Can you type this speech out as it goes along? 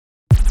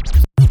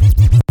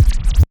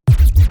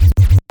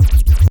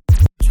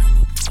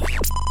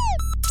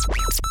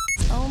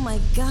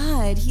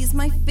said he's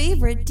my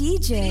favorite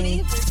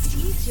DJ.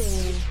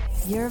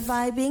 You're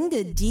vibing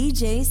to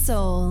DJ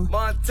Soul.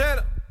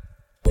 Montana.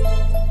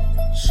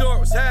 Short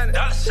was handed.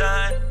 Dollar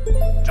sign.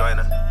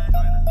 Joiner.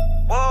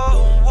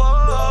 Whoa,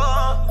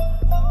 whoa.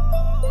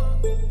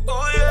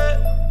 Oh, yeah.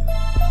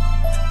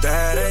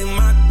 That ain't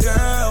my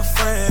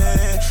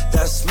girlfriend.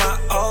 That's my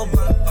old.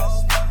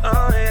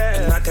 Oh,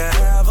 yeah. And I can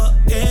have her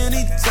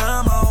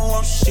anytime I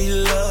want. She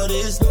love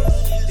this.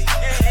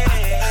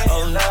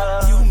 Oh,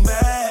 no. You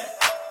mad?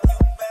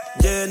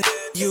 Yeah,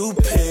 you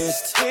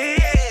pissed.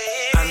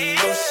 I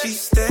know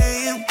she's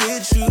staying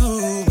with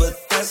you, but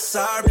that's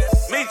our.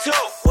 Me too.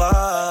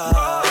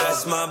 Wow,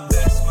 that's my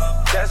best.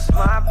 That's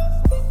my.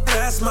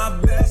 That's my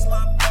best.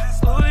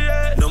 Oh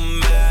yeah. No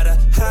matter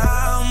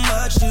how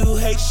much you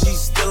hate, she's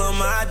still on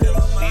my.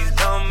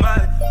 She's on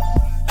my.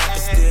 I can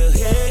still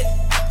hit.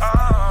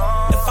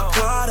 If I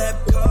call that.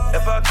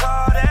 If I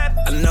call that.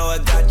 I know I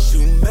got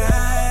you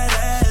mad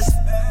ass,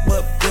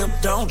 but pimp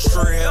don't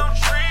trip.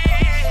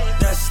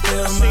 That's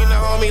still. I seen the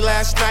homie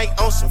last night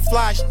on some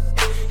fly shit.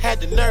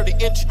 Had the nerve to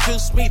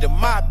introduce me to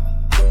my.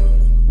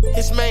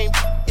 His main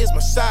is my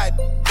side.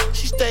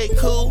 She stayed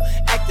cool,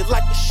 acted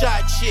like a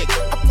shy chick.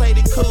 I played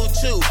it cool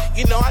too.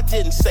 You know, I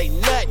didn't say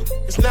nothing.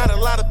 Cause not a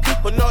lot of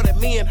people know that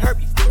me and her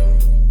be.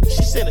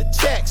 She sent a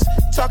text,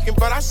 talking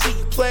about I see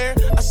you, player.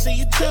 I see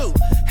you too.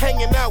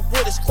 Hanging out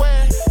with a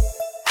square.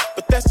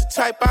 But that's the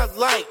type I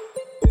like.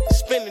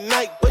 Spend the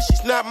night, but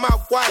she's not my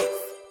wife.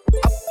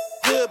 I'm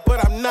good,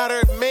 but I'm not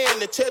her man.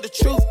 To tell the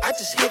truth, I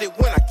just hit it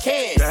when I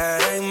can.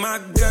 That ain't my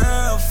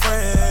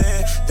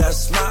girlfriend.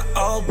 That's my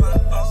old.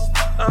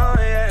 Oh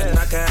yeah. And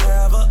I can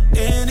have her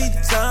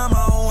anytime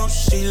I want.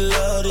 She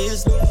love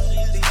this.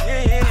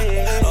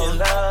 Yeah. Oh,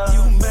 love.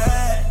 You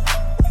mad?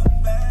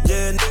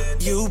 Yeah,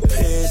 you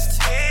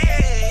pissed.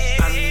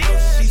 I know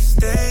she's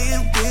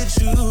staying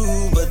with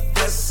you, but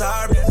that's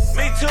our.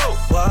 Me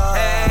too. Wow.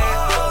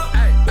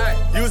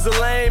 Hey, you's a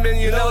lame and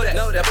you know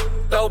that.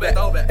 Throw back.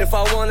 If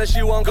I want her,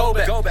 she won't go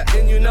back.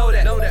 Then you know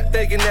that.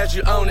 Thinking that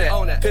you own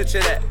that. Picture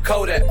that.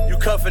 Kodak. You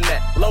cuffing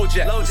that. Low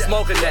jack.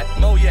 Smoking that.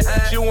 Mo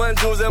yeah. She want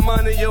dudes and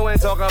money. You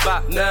ain't talking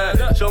about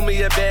none. Show me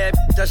a bad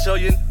bitch. I show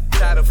you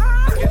how to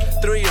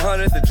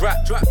 300 to drop.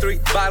 3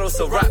 bottles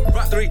to rock.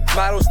 3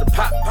 bottles to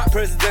pop.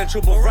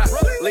 Presidential Barack.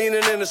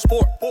 Leaning in the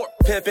sport.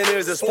 Pimping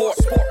is a sport.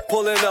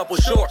 Pulling up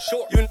with short.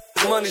 You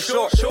money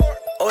short.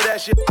 Oh, that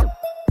shit.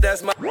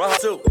 That's my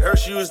too. Her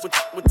shoes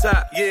with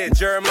top. Yeah,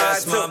 Jeremiah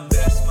that's too. My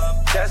best.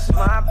 That's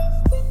my.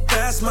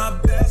 That's my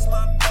best.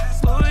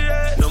 Oh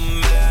yeah. No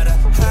matter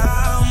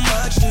how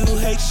much you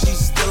hate,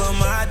 she's still on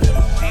my. She's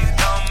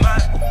on my.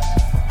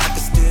 I can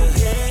still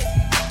hit.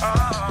 If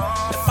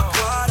I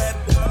call that.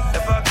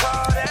 If I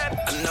call that.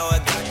 I know I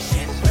got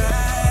shit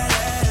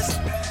badass,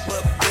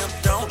 but pimp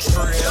don't trip.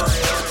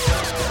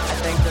 I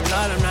thank the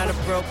Lord I'm not a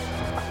broke.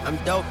 I'm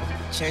dope.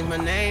 Change my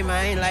name.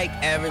 I ain't like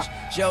average.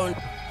 Joe.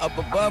 Up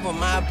above or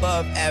my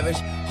above average.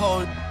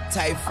 Whole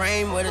tight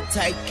frame with a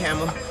tight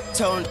camera.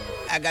 Told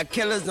I got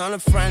killers on the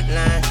front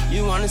line.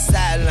 You on the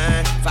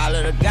sideline.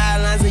 Follow the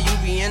guidelines or you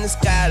be in the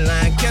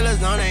skyline.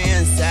 Killers on the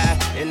inside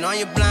and on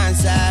your blind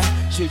side.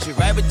 Shoot you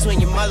right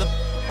between your mother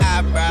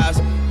eyebrows.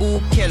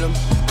 Ooh, kill him.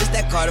 It's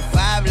that Carter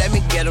 5, let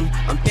me get him.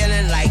 I'm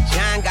feeling like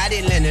John got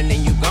it Lennon.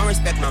 And you gon'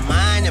 respect my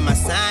mind and my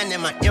sign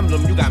and my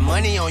emblem. You got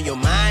money on your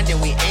mind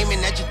and we aiming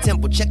at your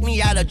temple. Check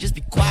me out or just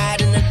be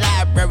quiet in the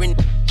library.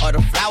 All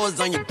the flowers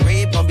on your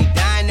grave gon' be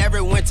dying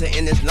every winter.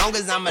 And as long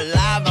as I'm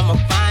alive, I'm a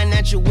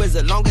financial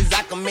wizard. Long as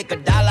I can make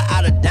 $1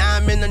 out of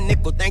dime and a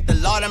nickel. Thank the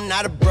Lord I'm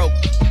not a broke.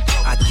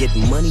 I get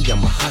money,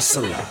 I'm a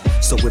hustler.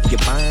 So if you're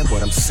buying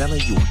what I'm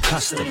selling, you a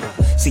customer.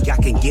 See, I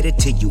can get it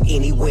to you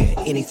anywhere,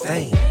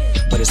 anything.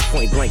 But it's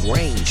point blank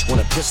range when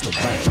a pistol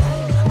bang.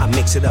 I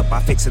mix it up,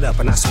 I fix it up,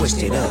 and I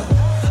switched it up.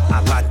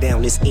 I locked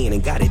down this end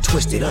and got it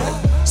twisted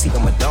up. See,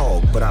 I'm a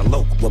dog, but I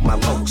loke with my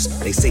lokes.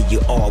 They say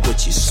you all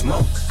what you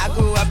smoke. I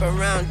grew up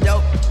around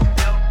dope.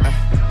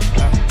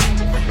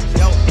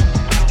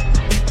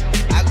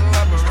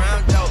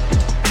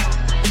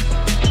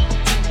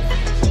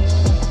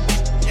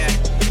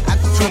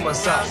 Too much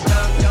sauce,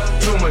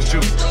 too much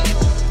juice,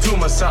 too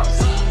much sauce,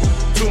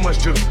 too much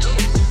juice,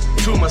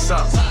 too much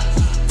sauce,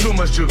 too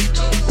much juice,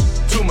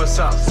 too much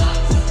sauce,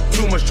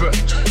 too much drip,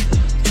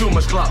 too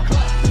much clout,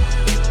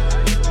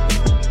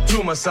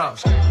 too much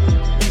sauce.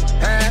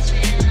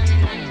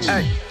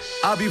 Hey,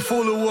 I be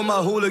fooling with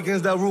my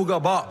hooligans that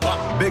Ruger bar.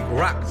 Big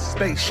rock,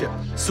 spaceship,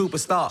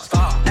 superstars.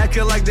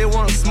 Acting like they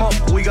want to smoke,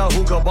 we got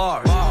hookah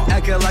bars.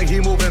 Acting like he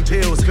moving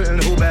pills,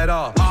 couldn't hoop at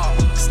all.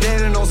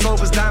 Standing on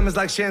sofas, diamonds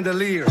like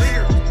chandelier.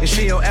 And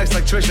she on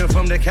ex-electrician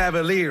from the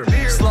Cavalier.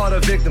 Slaughter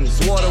victims,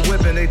 water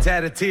whipping, they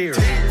tatted tears.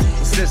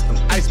 The system,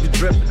 ice be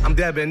dripping, I'm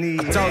debonair.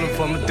 I told them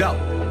from the dope,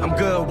 I'm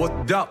good with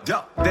the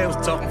dope. They was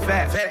talking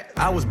fast,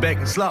 I was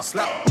baking slow.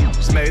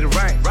 Just made it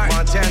rain,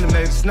 Montana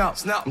made it snow.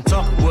 I'm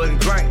talking wood and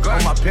grain,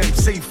 on my Pimp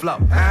C flow.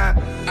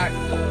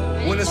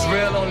 When it's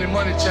real, only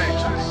money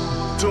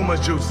changes. Too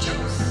much juice,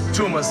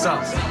 too much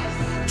sauce.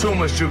 Too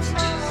much juice,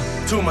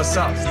 too much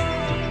sauce.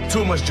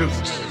 Too much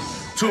juice.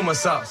 Too much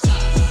sauce,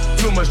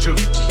 too much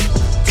juice,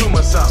 too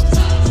much sauce,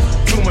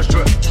 Too much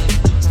drip,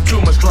 too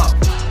much clout,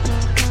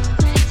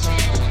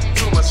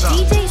 too much out.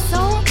 DJ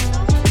Soul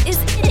is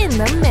in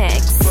the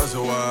mix. Bust it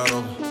wide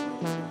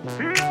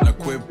open. Now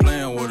quit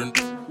playing with it.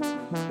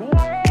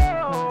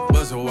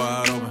 Bust it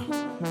wide open.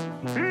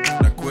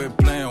 Now quit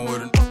playing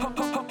with it.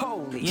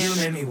 You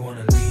made me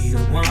wanna leave the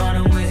one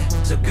I'm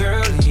with. So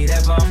girl, leave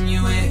that bomb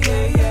you with,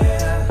 yeah,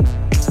 yeah.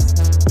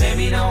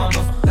 Baby, now I'ma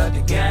fuck up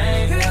the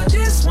game. Girl,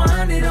 just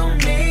wind it on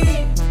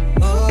me.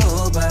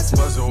 Oh, bust it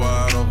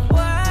wide open.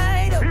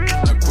 Wide open.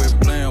 Now quit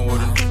playing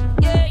with it.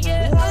 Yeah,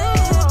 yeah.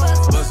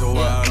 Oh, Bust it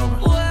wide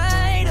open.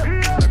 wide open.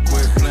 Now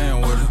quit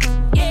playing with it.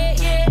 Yeah,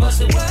 yeah.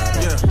 Bust it wide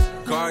open.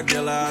 Yeah, car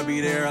dealer, I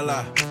be there a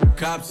lot.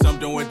 Cop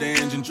something with the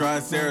engine, try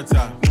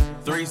Triceratops.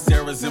 3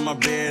 Sarahs in my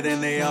bed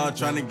and they all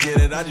tryna get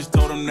it. I just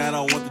told them that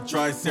I want the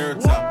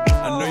Triceratops.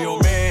 I know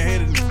your man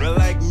hated me,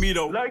 like me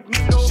though.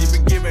 She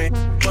been giving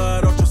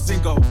bud off your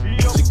cinco.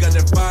 She got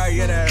that fire,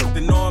 yeah, that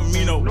they know I'm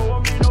Mino.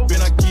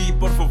 Been aquí,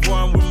 por favor,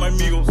 I'm with my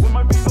amigos.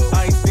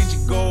 I ain't seen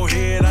you go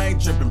ahead, I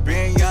ain't tripping.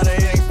 Bang yada,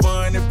 it ain't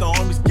fun if the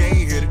homies can't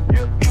hit it.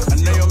 I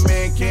know your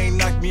man can't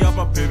knock me off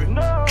my pivot.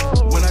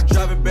 When I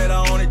drive it better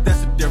on it, that's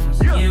the difference.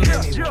 You made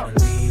me wanna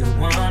leave the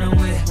one I'm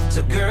with.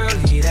 So girl,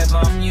 leave that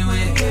bomb you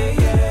with, yeah,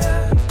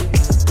 yeah.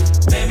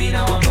 Baby,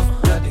 now I'ma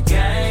fuck up the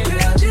game.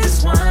 Girl,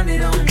 just wind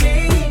it on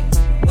me.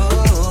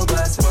 Oh,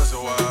 bust it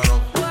wide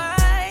open.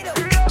 Wide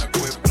open. Now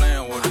quit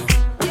playing with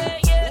it. Yeah,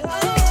 yeah.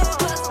 Oh,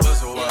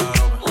 Bust it wide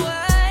open.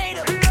 wide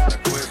open. Now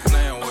quit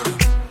playing with it.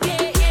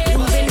 Yeah, yeah.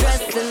 You've been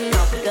dressing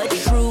up the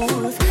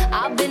truth.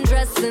 I've been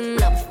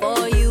dressing up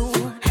for you.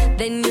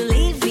 Then you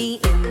leave me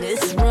in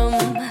this room,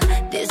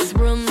 this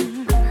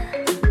room.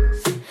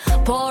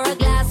 Pour a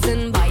glass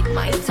and bite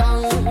my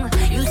tongue.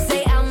 You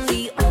say I'm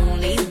the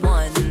only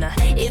one.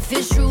 If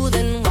it's true,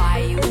 then why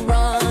you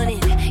run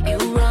it? You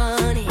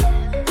run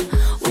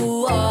it.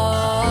 Ooh,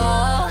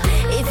 oh.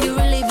 If you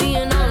really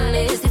being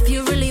honest, if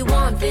you really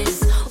want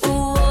this,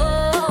 ooh,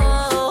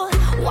 oh.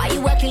 Why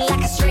you acting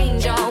like a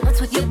stranger? What's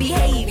with your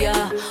behavior?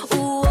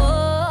 Ooh,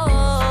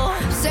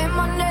 oh. Say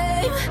my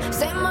name,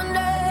 say my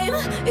name.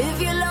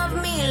 If you love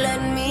me,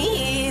 let me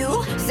hear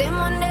you. Say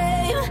my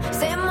name,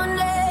 say my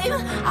name.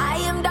 I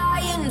am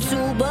dying to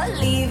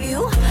believe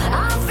you.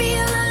 I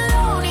feel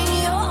alone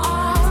in your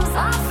arms.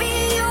 I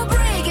feel you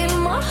breaking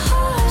my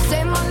heart.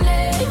 Say my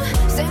name,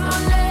 say my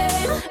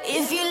name.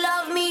 If you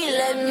love me,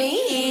 let me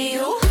hear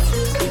you.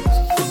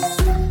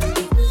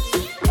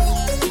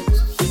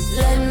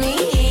 Let me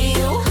hear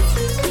you.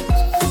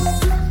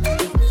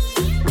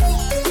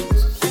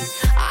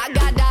 I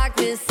got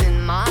darkness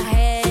in my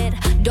head.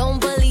 Don't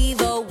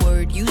believe a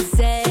word you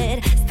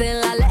said.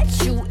 Still I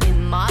let you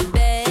in my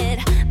bed,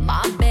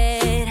 my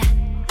bed.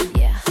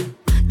 Yeah.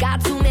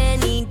 Got too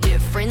many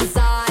different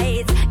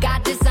sides.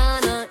 Got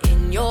dishonor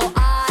in your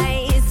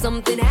eyes.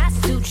 Something has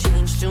to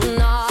change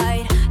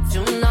tonight,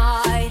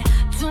 tonight,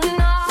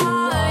 tonight.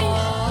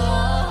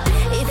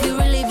 Ooh, if you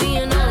really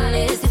being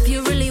honest, if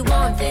you really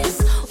want this,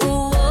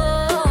 ooh,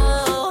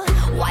 oh,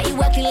 why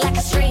you acting like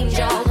a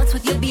stranger? What's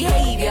with your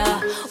behavior?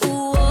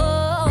 Ooh,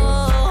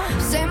 oh,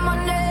 say my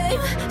name,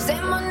 say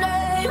my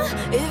name.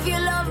 If you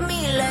love me,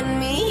 let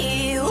me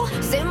hear you.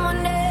 Say my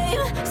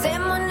name, say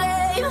my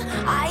name.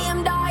 I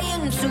am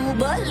dying to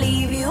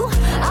believe you.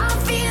 I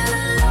feel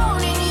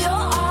alone in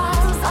your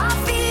arms. I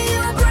feel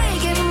you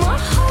breaking my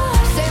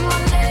heart. Say my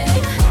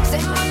name,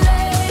 say my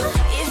name.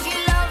 If you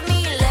love me,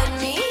 let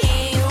me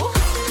hear you.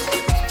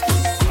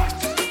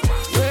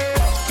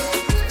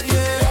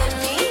 Let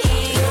me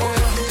hear you.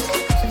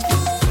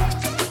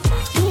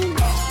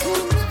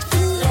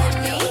 Let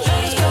me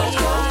hear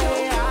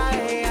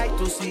you. Ay,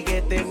 tú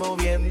síguete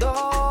moviendo.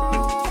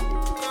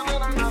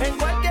 En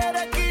cualquier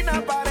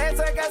esquina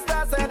parece que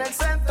estás en el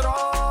centro.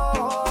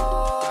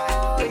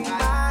 Ay,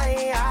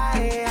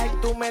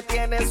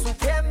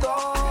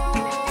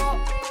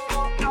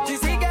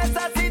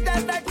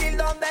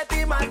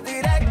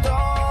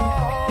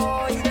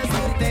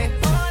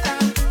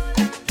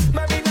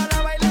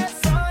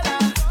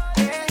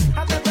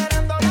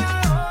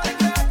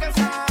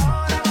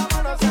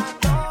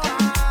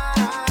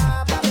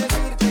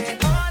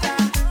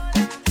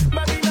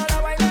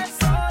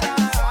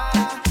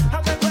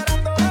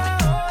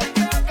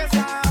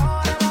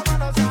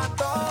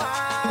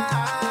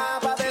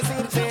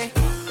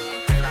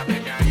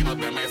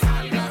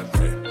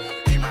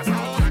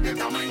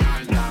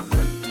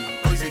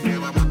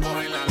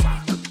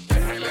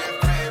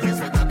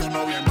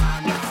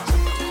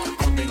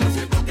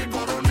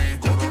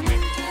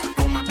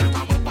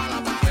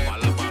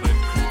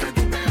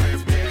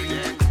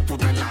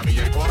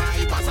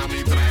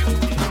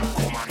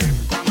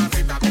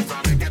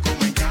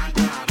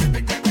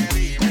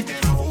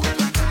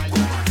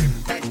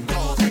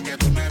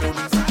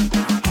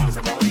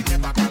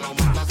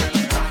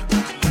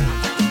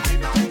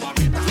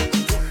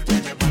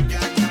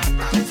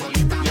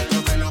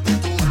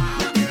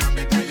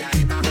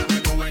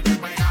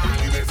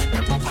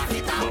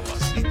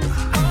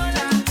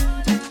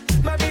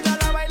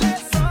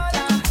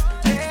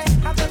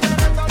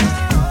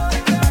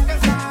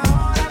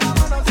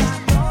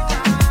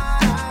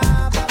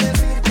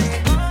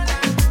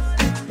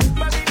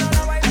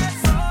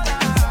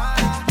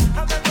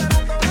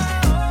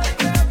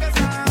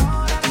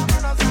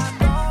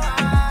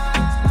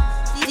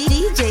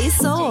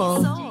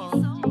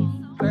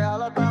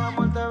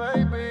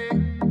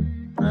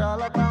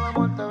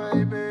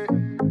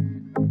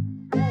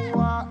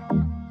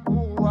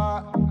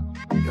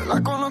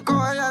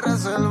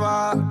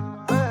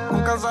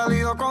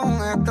 salió con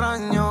un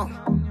extraño,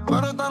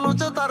 pero esta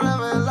noche está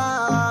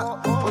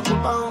revelada. Por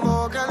culpa de un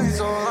bobo que le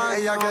hizo daño.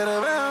 Ella quiere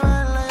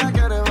beber, ella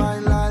quiere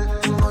bailar.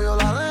 Su novio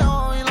la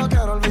dejó y lo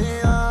quiere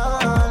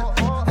olvidar.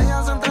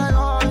 Ella se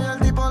entregó y el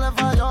tipo le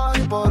falló y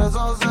por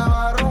eso se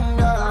va a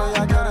rumbear.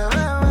 Ella quiere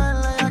beber,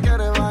 ella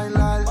quiere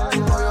bailar. Su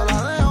novio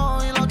la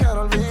dejó y lo quiere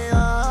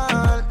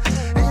olvidar.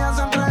 Ella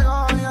se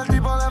entregó y el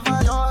tipo le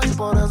falló y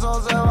por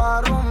eso se va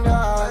a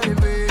rumbear.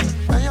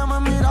 Ella me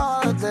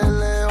miraba desde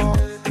lejos,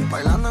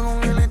 bailando en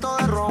un hilito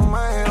de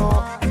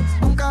Romeo.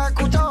 Nunca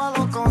escuchaba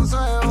los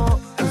consejos,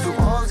 en su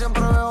ojos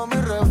siempre veo mi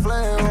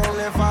reflejo.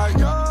 Le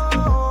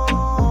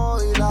falló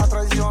y la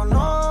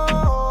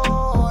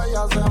traicionó.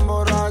 Ella se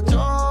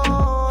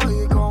emborrachó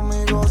y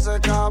conmigo se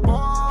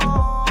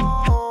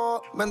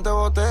escapó. 20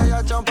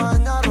 botellas,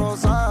 champaña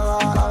rosada.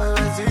 La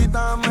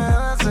bebecita me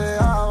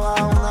deseaba.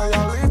 Una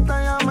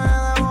diablita ya me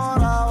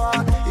devoraba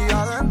y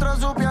adentro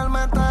de su piel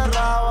me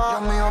enterraba.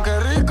 Dios mío, qué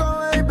rico,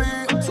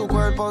 baby. Su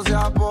cuerpo se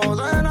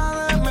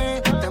apodera de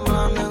mí,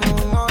 temblando en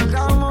un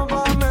orgasmo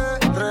pa' mí.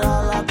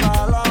 Real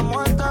hasta la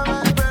muerte,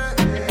 baby.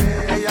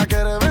 Ella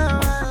quiere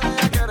beber,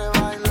 ella quiere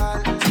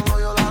bailar. Su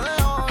novio la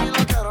dejó y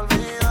lo quiere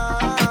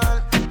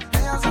olvidar.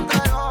 Ella se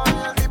entregó y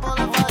el tipo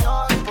le falló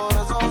y por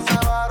eso se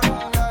va a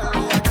rumbear.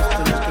 Esto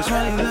no es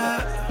casualidad,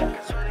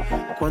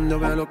 cuando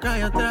veo lo que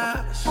hay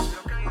atrás.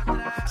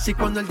 Si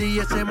cuando el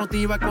DJ se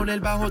motiva con el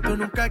bajo, tú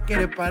nunca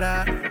quieres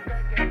parar.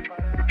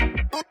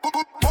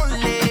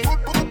 Ponle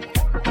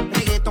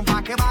reggaeton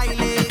pa' que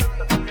baile,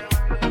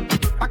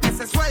 pa' que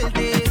se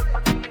suelte.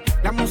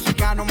 La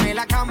música no me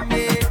la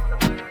cambie.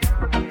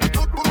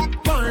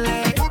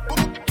 Ponle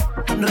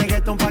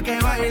reggaeton pa' que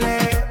baile,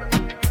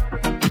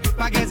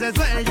 pa' que se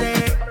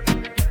suelte.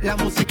 La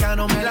música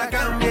no me la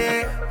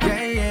cambie.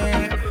 Yeah,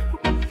 yeah.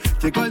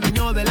 Llegó el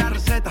dueño de la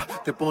receta,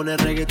 te pone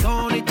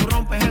reggaetón y tú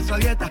rompes esa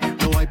dieta.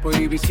 No hay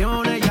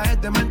prohibiciones, ya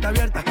es de mente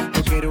abierta.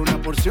 No quiero una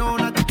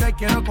porción, a ti te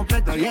quiero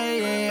completa. Yeah,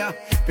 yeah.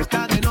 Que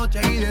está de noche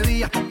y de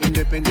día,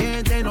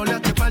 independiente, no le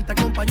hace falta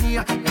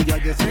compañía. Ella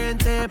es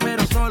decente,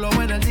 pero solo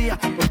en el día,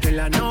 porque en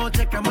la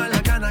noche cama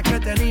las ganas que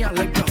tenía.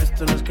 Like, no,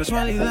 esto no es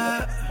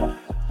casualidad,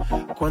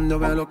 cuando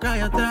veo lo que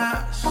hay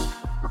atrás.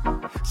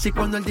 Si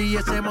cuando el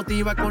DJ se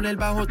motiva con el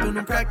bajo, tú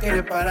nunca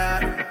quieres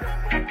parar.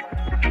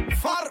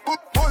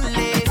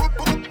 Ponle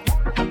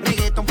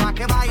reggaeton pa'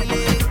 que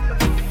baile,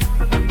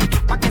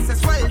 pa' que se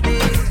suelte.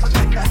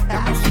 La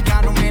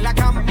música no me la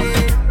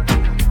cambie.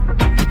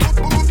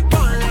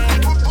 Ponle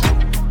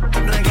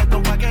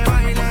reggaeton pa' que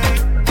baile,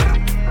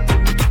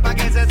 pa'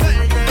 que se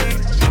suelte.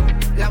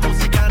 La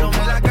música no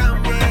me la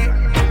cambie.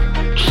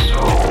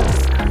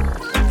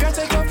 Girl,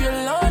 take off your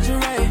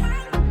lingerie.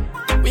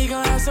 We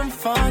gon' have some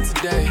fun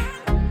today.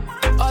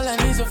 All I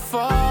need's a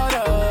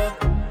photo.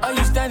 Are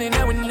you standing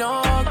there with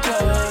no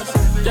clothes?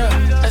 Yeah,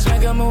 let's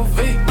make a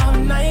movie all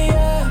night,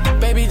 yeah.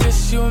 Baby,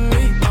 just you and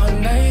me all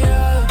night,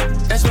 yeah.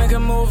 Let's make a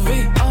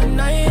movie all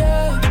night,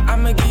 yeah.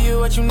 I'ma give you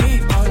what you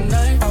need all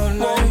night, all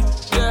night.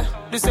 Yeah,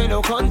 this ain't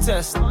no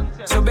contest.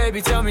 So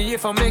baby, tell me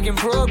if I'm making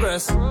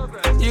progress.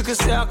 You could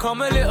say I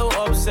come a little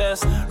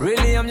obsessed.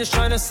 Really, I'm just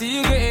trying to see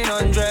you getting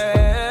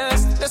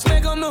undressed. Let's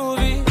make a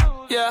movie.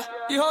 Yeah,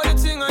 you hold the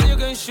thing and you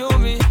can show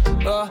me.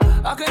 I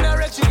can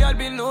direct you, gotta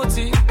be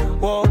naughty.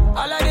 Whoa,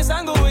 I like this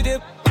angle with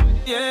it.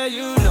 Yeah,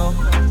 you know.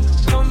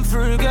 Come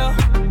through, girl.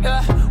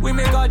 Yeah, we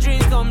make our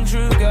dreams come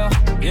true, girl.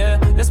 Yeah,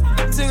 this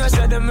thing I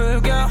said the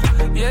move, girl.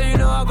 Yeah, you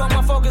know I got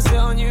my focus here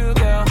on you,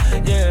 girl.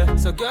 Yeah,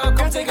 so girl,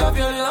 come take off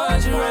your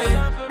lingerie.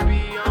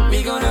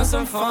 We gon' have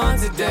some fun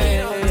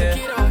today. Yeah.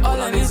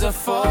 All I need's a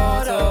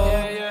photo.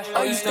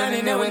 Oh, you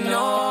standing there with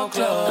no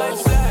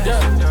clothes. Yeah,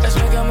 let's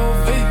make a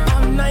movie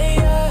all night,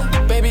 yeah.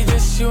 Baby,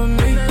 just you and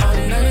me all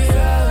night,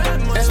 yeah.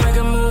 Let's make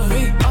a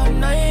movie all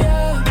night,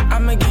 yeah.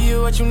 I'ma give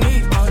you what you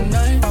need all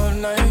night, all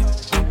night.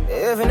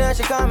 Every night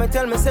she call me,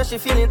 tell me, say she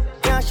feeling,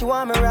 yeah, she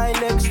want me right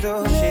next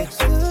to she.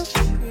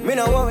 Me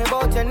no worry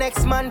about your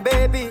next man,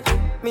 baby.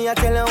 Me I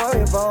tell her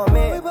worry about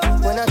me.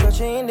 When I touch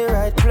you in the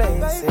right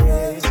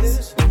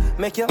places,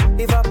 make you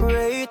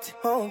evaporate.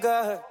 Oh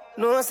God,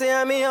 no one say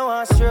I'm me, I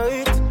want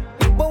straight.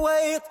 But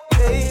wait,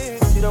 hey,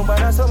 sit down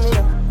by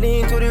something,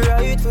 lean to the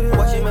right,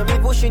 watching me be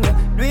pushing you,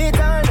 do it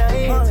all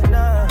night.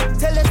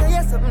 Tell her say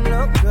yes, something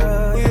look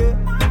good. Yeah.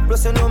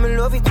 Plus you know me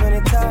love it when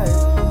it's tight.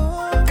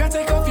 Girl,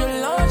 take off your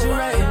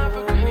lingerie.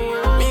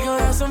 We gon'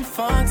 have some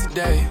fun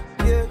today.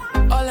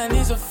 All I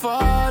need's a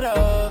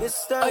photo.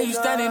 Are you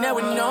standing there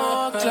with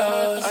no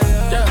clothes?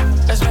 Yeah,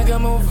 let's make a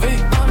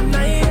movie all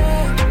night,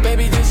 yeah.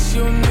 Baby, just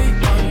you and me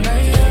all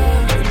night,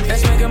 yeah.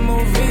 Let's make a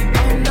movie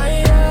all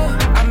night, yeah.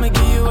 I'ma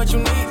give you what you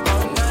need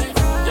all night,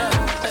 yeah.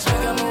 Let's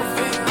make a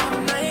movie all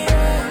night,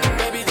 yeah.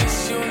 Baby,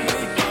 just you and me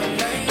all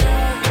night,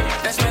 yeah.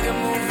 Let's make a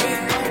movie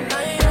all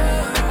night,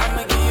 yeah.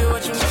 I'ma give you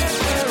what you need.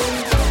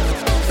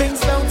 Things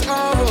don't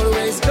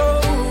always go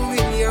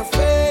in your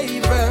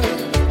favor.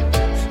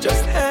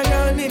 Just hang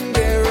on in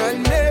there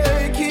and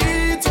make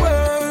it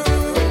work.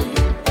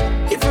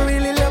 If you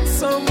really love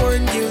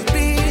someone, you'll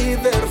be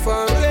there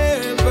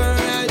forever.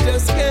 I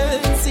just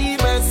can't see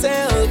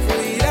myself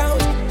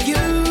without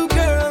you,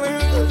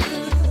 girl.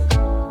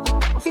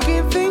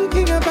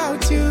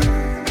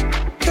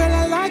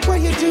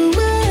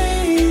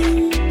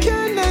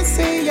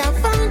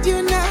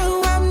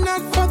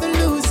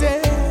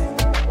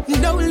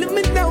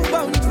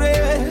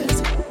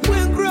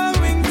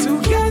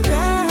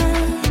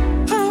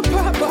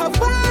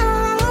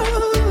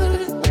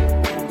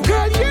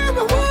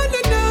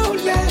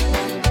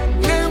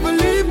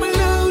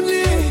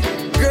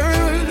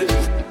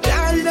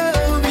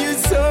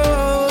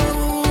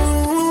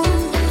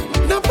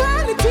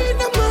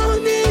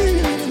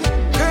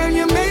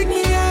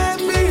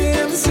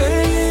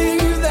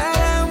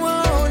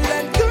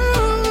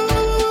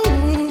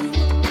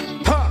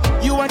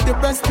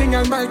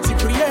 Almighty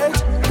create.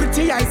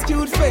 Pretty eyes,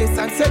 cute face,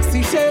 and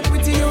sexy shape.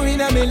 With you in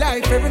my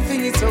life,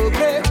 everything is so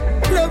great.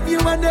 Love you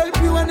and help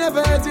you and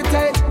never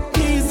hesitate.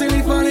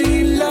 Easily falling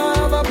in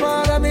love, a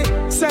part of me.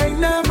 Say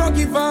never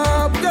give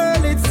up,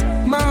 girl, it's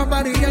my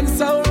body and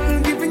soul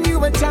giving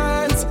you a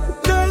chance.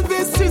 Girl,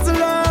 this is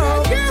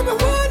love. You're my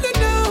one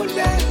and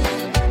only.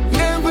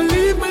 Never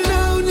leave me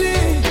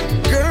lonely.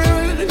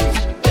 Girl,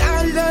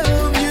 I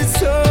love you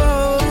so.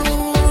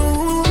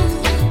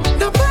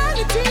 The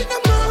vanity in the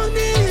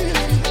morning.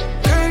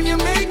 Girl, you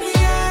make me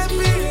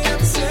happy.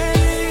 I'm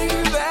saying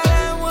that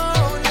I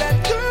won't let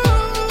go.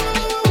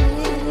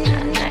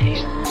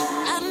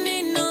 I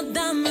need no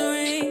diamond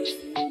rings.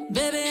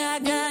 Baby, I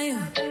got you.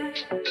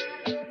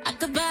 I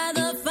could buy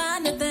the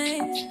finer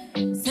things.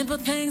 Simple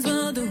things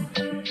will do.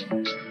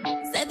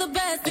 Say the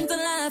best things in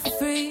life for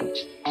free.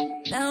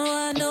 Now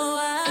I know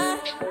why.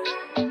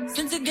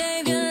 Since you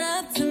gave your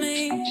love to me,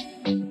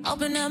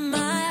 open up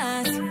my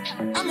eyes.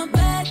 I'm a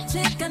bad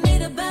chick, I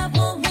need a bad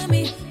one with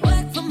me.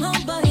 Work from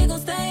home, but he gon'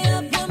 stay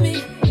up with me.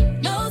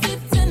 Knows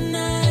it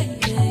tonight,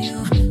 yeah, you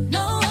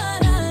know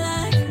what I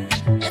like.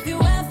 If you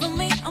ride for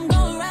me, I'm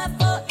gon' ride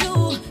for you.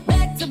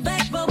 Back to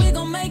back, but we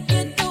gon' make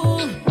it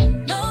through.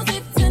 Knows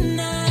it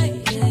tonight,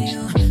 yeah,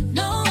 you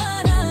know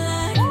what I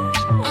like.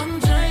 I'm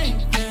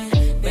drinking,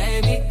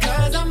 baby,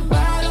 'cause I'm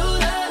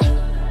bottled up.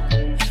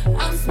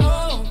 I'm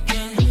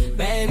smoking,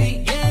 baby,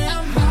 yeah,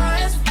 I'm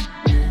high as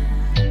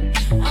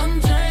I'm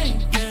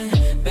drinking,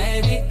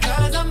 baby,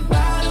 'cause I'm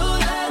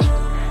bottled up.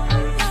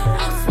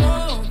 I'm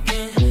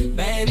smoking,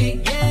 baby,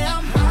 yeah,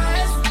 I'm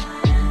high as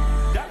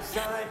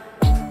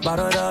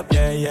Bottled up,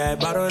 yeah, yeah,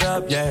 bottled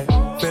up, yeah.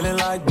 Feeling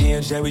like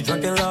B&J, we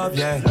drunk in love,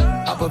 yeah.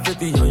 I put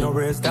 50 on your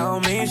wrist, that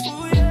don't mean shit.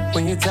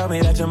 When you tell me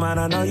that you're mine,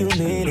 I know you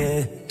mean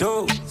it.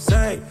 Do,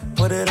 say,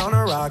 put it on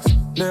the rocks.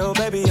 Little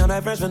baby on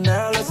that French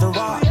vanilla, it's a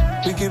rock.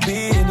 We could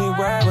be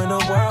anywhere in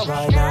the world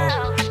right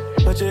now.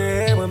 But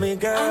you're here with me,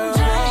 girl.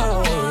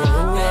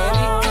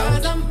 baby,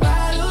 'cause I'm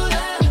bottled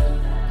up.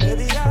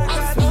 Baby, I I'm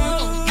got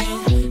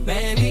smoking,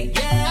 baby,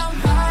 yeah, I'm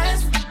high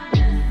as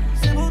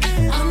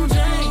I'm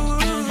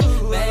drinking,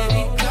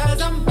 baby,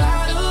 'cause I'm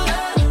bottled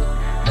up.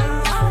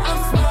 I'm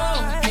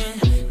smoking,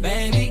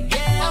 baby,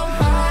 yeah, I'm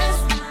high as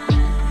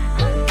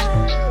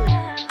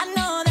I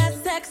know that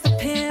sex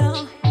appeal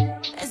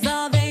is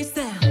all they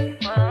sell.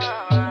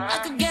 I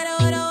could get it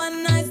with a one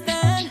night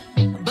stand,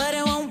 but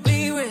it won't be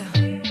real.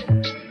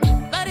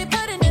 But he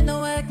put it in the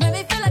work, made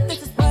me feel like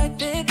this is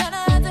worth it.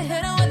 Gonna have to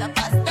hit him with a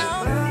bust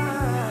down.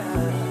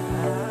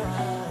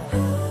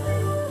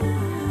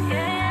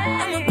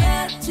 I'm a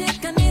bad chick,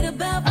 I need a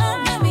bad one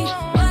with me.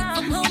 Work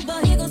from home, but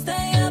he gon'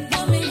 stay up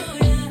for me.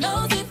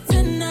 Knows it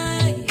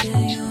tonight,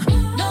 yeah, you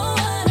know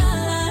what I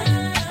like.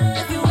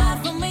 If you ride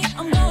for me,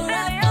 I'm gon'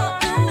 ride for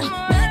you.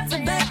 Back to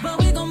back, but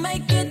we gon'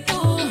 make it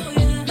through.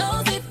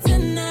 Knows it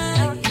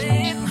tonight, yeah,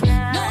 you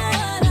know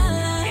what I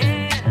like.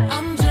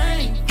 I'm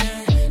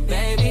drinking,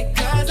 baby,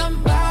 'cause I'm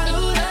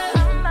bottled up.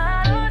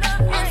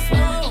 I'm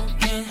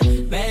smoking,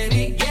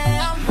 baby,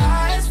 yeah, I'm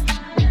high as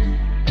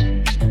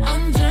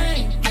I'm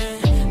drinking,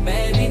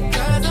 baby,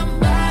 'cause I'm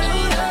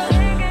bottled up.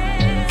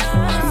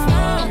 I'm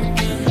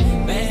smoking,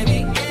 baby,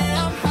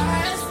 yeah, I'm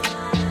high as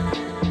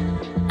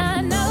I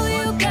know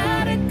you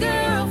got a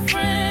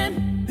girlfriend,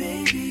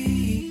 baby.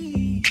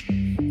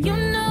 You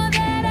know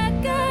that I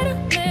got a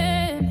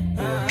man.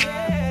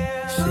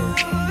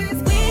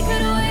 We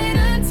could wait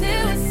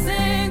until we're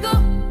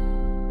single,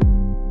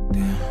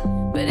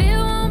 but it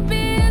won't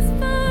be as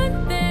fun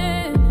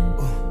then.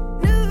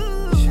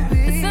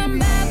 There's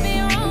something about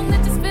being wrong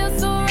that just feels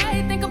so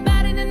right. Think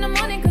about it in the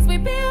morning, 'cause we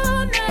be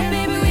all night.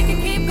 Baby, we can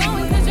keep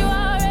going, 'cause you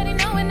already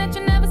knowing that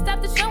you never stop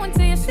the show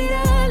until you see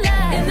the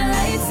light. And the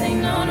lights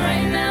ain't on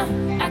right now.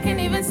 I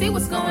can't even see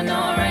what's going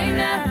on right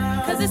now,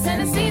 'cause this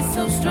Tennessee's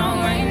so strong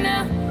right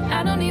now.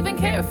 I don't even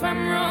care if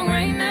I'm wrong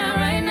right now,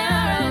 right now,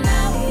 right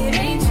now. It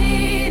ain't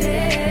cheating.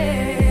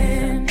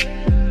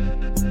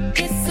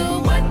 It's a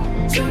what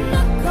you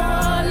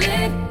call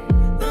it.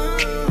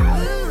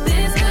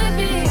 This could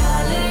be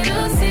our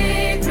little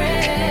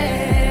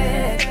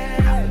secret.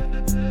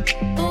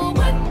 Oh,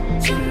 what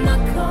you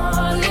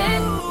call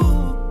it.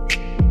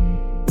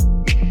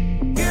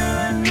 Girl,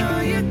 I know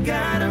you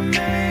got a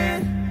man.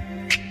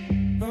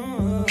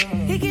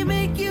 He can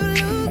make you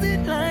lose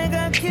it like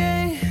I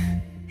can.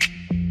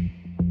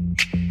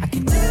 I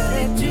can tell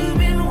that you've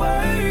been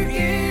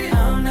working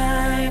all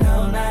night,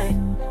 all night.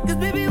 'Cause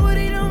baby, what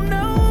he don't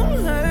know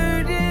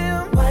hurt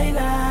him. White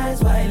lies,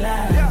 white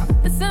lies.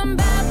 There's something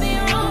about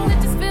being wrong that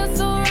just feels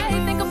so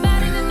right. Think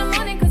about it in the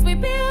morning, 'cause we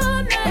be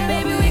all night.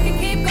 Baby, we can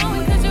keep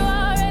going, 'cause you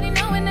already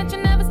knowing that you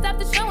never stop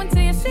the show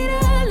until you see the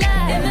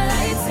light. And the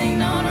lights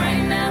ain't on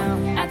right now.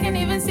 I can't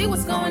even see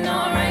what's going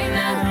on right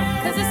now,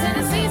 'cause this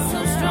Tennessee's so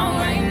strong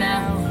right now.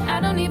 I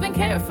don't even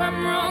care if I'm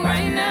wrong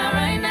right now,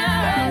 right now,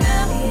 right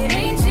now. It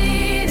ain't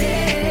cheating.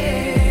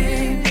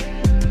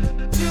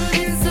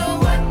 It's a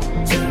what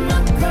you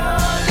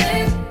call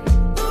it.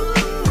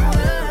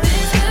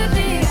 This could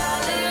be our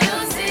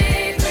little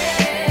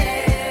secret.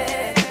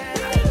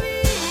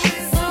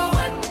 So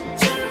what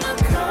you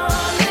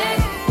call it.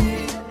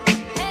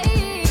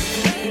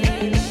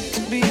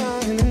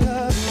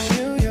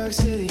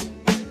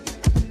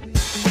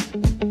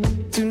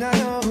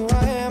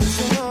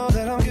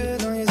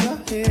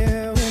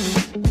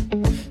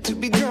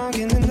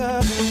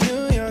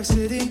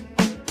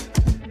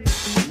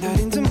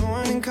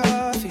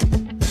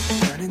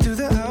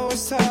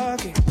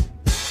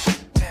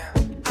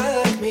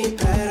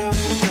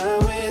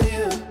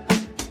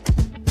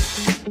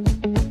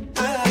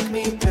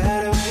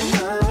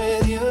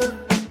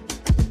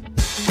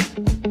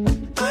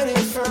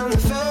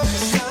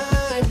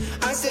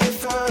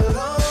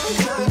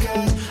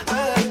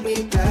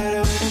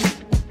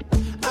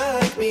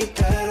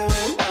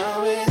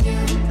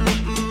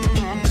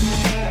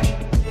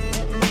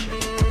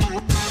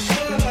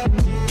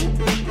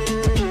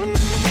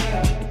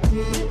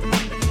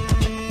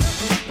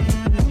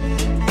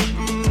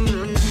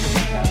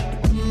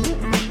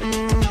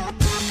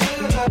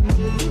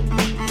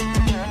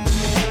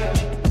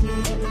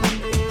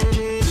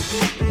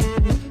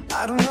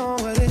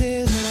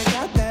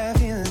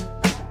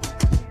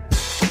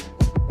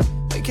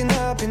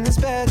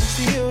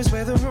 to you is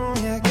where the room,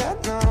 yeah,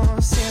 got no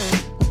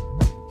ceiling.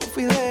 If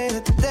we lay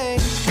that the day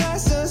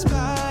pass us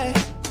by,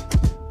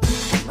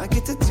 might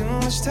get to too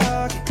much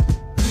talking.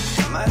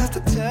 I might have to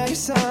tell you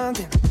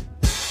something.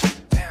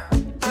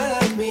 Damn. I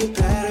like me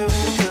better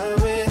when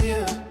I'm with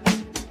you.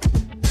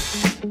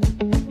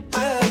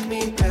 I like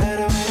me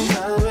better when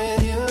I'm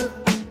with you.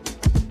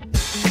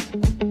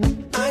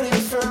 I knew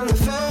from the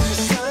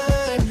first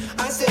time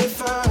I stayed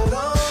for a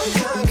long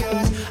time,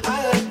 'cause I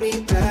like me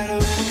better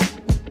when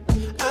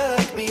I'm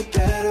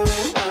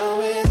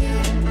with you.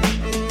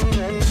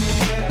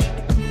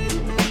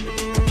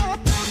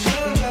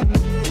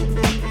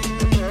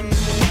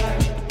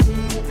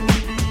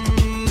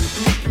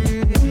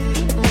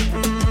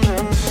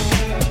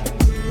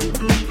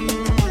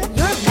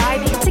 You're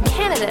vibing to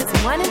Canada's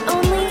one and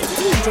only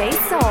DJ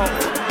Soul.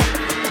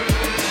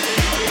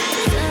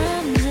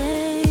 Some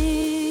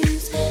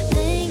days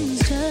things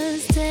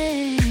just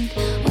take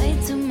way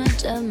too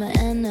much of my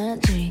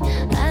energy.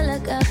 I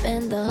look up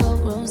and the whole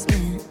room's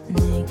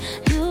spinning.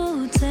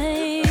 You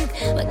take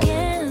my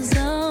cares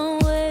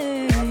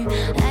away.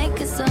 I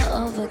get so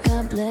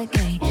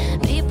overcomplicate.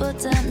 People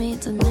tell me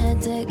to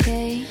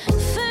medicate.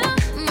 Feel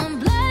my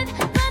blood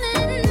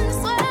running,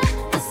 swear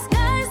the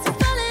sky's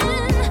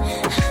falling.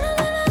 I know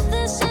that all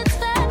this shit's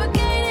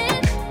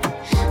fabricated.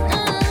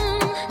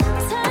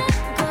 Time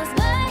goes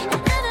by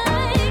and I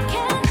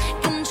can't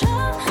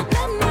control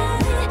my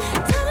mind.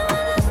 Don't know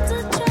what else to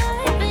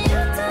try, but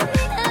you tell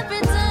me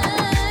every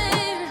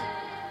time.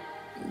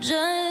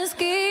 Just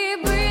keep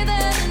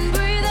breathing and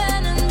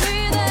breathing and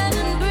breathing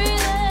and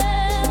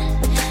breathing.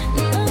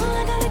 No, I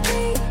gotta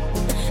keep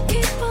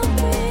on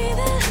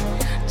breathing.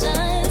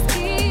 Just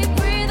keep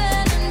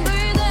breathing and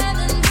breathing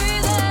and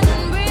breathing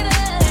and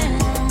breathing.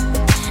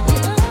 No,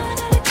 I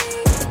gotta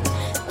keep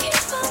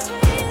on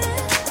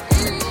breathing.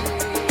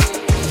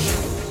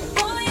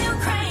 Boy, you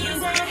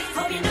crazy.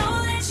 Hope you know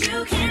that you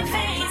can't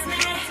face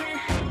me.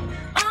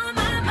 Oh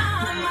my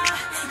mama,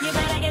 you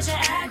better get your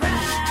act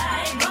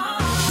right,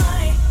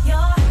 boy.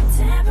 You're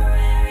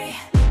temporary,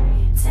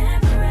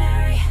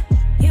 temporary.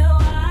 You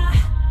are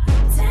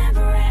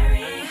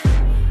temporary,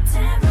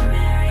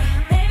 temporary.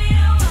 Baby,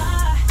 you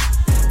are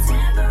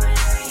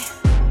temporary,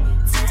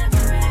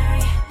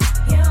 temporary.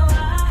 You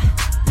are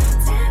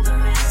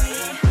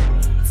temporary,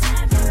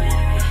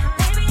 temporary.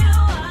 Baby, you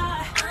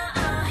are.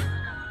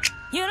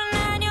 You don't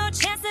have your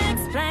chance to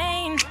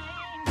explain.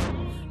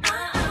 I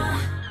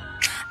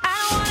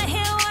don't wanna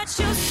hear what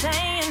you're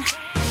saying.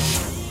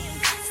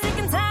 Sick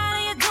and tired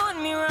of you doing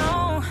me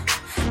wrong.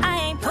 I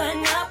ain't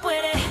putting up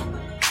with it.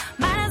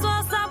 Might as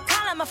well stop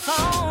calling my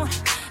phone.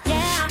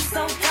 Yeah, I'm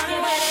so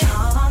done with it.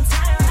 Call on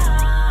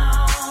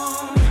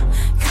Tyrone.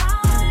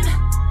 Call him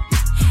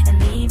and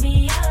leave me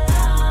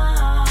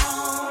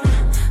alone.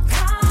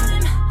 Call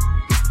him.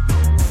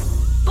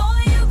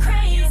 Boy, you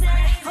crazy.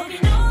 Hope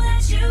you know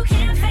that you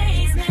can't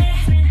face me.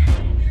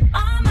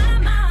 Oh my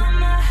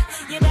mama,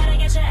 you better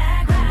get your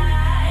act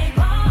right,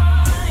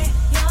 boy.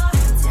 You're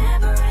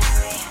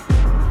temporary,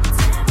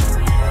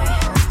 temporary.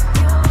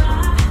 You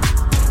are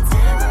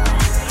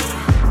temporary,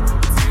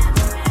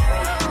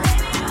 temporary.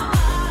 Baby, you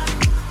are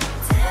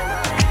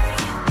temporary,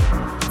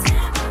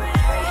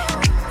 temporary.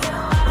 You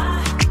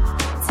are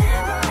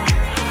temporary,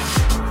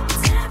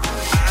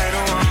 temporary. I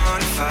don't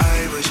wanna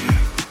fight with you.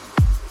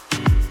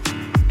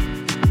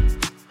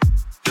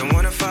 Don't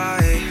wanna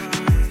fight.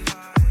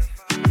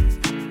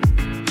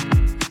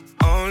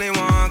 Only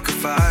one could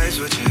fight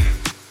with you.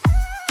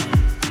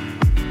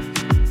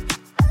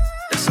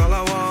 That's all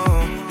I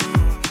want.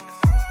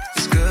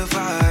 It's good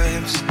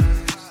vibes.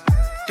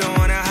 Don't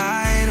wanna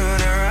hide,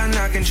 wanna run,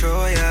 not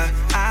control ya.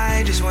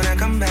 I just wanna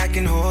come back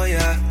and hold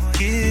ya.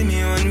 Give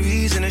me one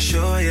reason to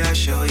show ya,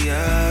 show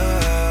ya.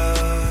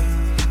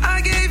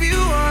 I gave you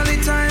all the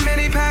time,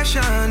 any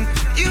passion.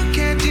 You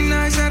can't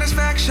deny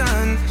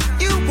satisfaction.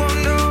 You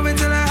won't know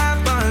until it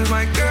happens,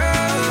 my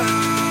girl.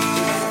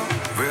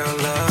 Real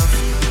love.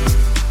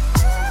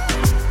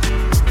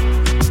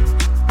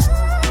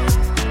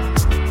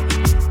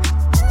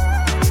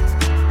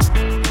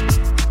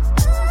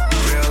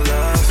 Real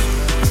love.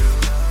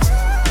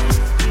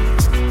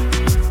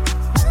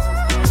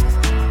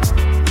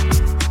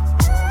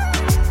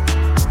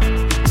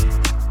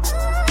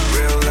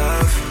 Real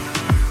love.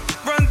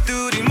 Run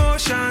through the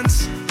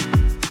motions.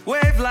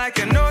 Wave like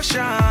an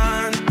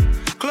ocean.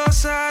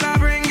 Closer, I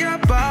bring your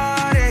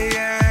body.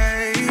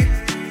 Yeah.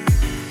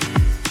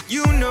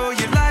 You know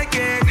you like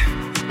it,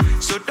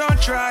 so don't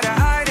try to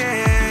hide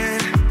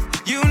it.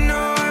 You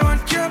know I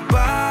want your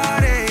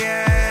body.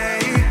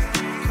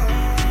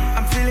 Yeah.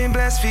 I'm feeling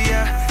blessed for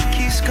ya.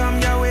 Keys come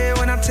your way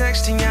when I'm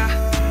texting ya.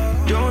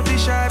 Don't be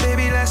shy,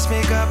 baby, let's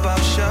make up, I'll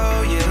show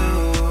you.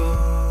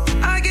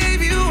 I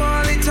gave you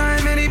all the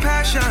time, any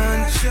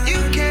passion. You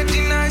can't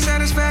deny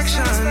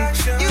satisfaction.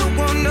 You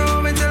won't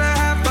know until it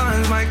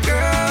happens, my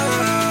girl.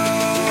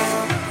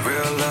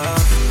 Real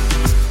love.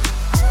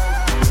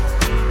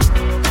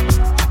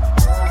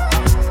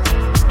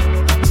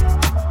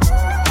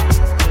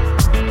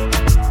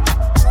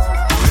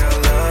 Real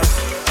love.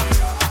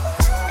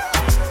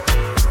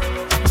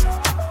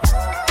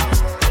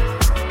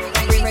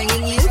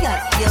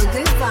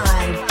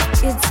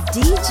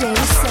 DJ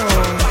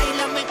Soul.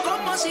 Báilame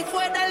como si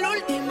fuera la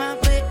última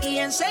vez y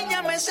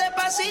enséñame ese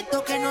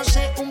pasito que no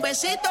sé, un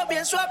besito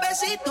bien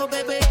suavecito,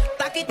 bebé.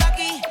 Taqui,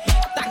 taqui,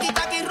 taqui,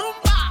 taqui,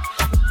 rumba.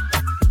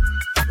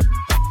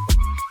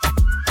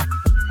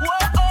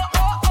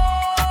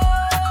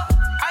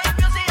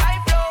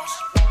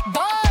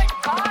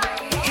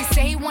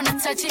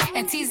 Touch it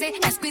and tease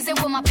it and squeeze it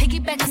with my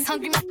piggyback is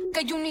hungry,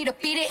 girl, you need to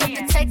feed it. If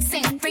the text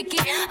ain't freaky,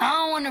 I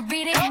don't wanna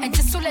read it. And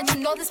just to let you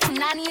know, this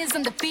Punani is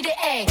undefeated.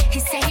 Ayy, he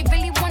said he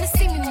really wanna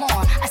see me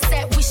more. I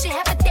said we should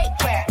have a date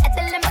where at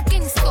the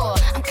Lamborghini store.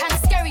 I'm kinda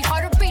scary,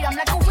 hard to read, I'm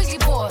like a Ouija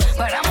board,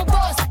 but I'm a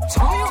boss.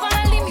 Who you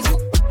gonna leave me?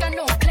 I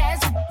know class,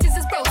 this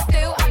is broke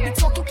still. I be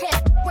talking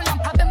cat when I'm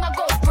popping my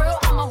gold grill.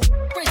 I'm a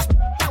rich,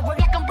 I work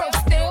like I'm broke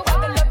still. But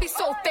the love be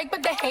so fake,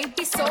 but the hate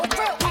be so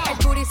real. El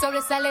booty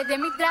sobresale de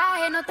mi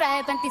traje, no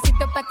traje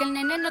panticito pa' que el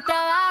nene no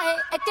trabaje.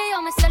 Es que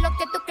yo me sé lo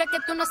que tú crees que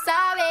tú no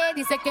sabes.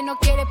 Dice que no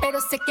quiere,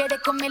 pero se quiere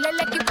comerle el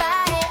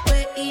equipaje.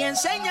 Ve y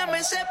enséñame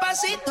ese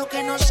pasito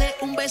que no sé,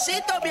 un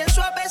besito bien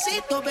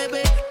suavecito,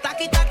 bebé.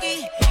 Taqui,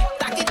 taqui,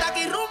 taqui,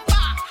 taqui, rumba.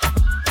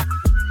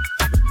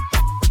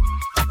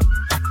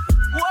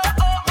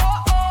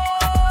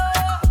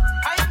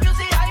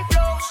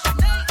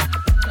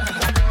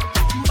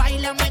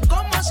 Báilame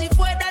como si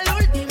fuera la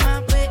última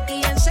vez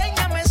y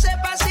enséñame ese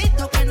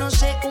pasito que no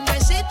sé, un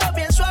besito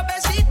bien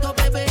suavecito,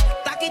 bebé.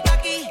 Taqui,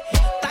 taqui,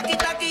 taqui,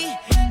 taqui,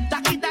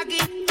 taqui, taqui.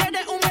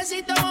 ¿Quieres un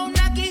besito o un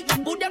aquí?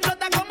 Booty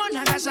flota como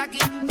Nagasaki.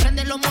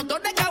 Prende los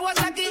motores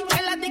Kawasaki.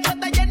 En la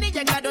discota Jenny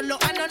llegaron los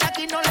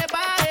Anunnaki. No le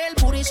baje, el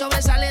booty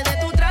sobresale de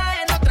tu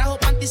traje. No trajo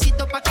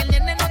panticito pa' que el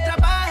nene no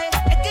trabaje.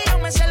 Es que yo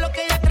me sé lo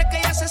que ella cree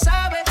que ya se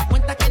sabe.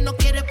 Cuenta que no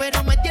quiere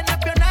pero me tiene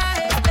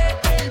espionaje.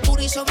 El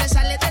booty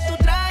sobresale de tu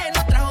traje.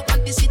 No trajo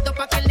panticito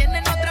pa' que el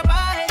nene no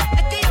trabaje.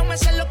 Es que yo me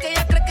sé lo que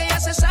ella cree que ya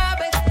se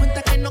sabe.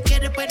 Cuenta que no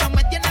quiere pero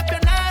me tiene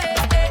espionaje.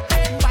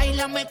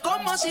 Báilame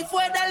como si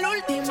fuera la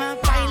última.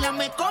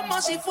 Báilame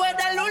como si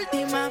fuera la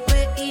última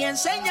vez y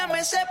enséñame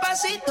ese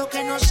pasito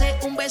que no sé,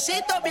 un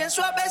besito bien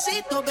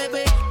suavecito,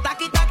 bebé.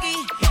 Taqui, taqui,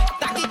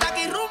 taqui,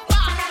 taqui,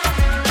 rumba.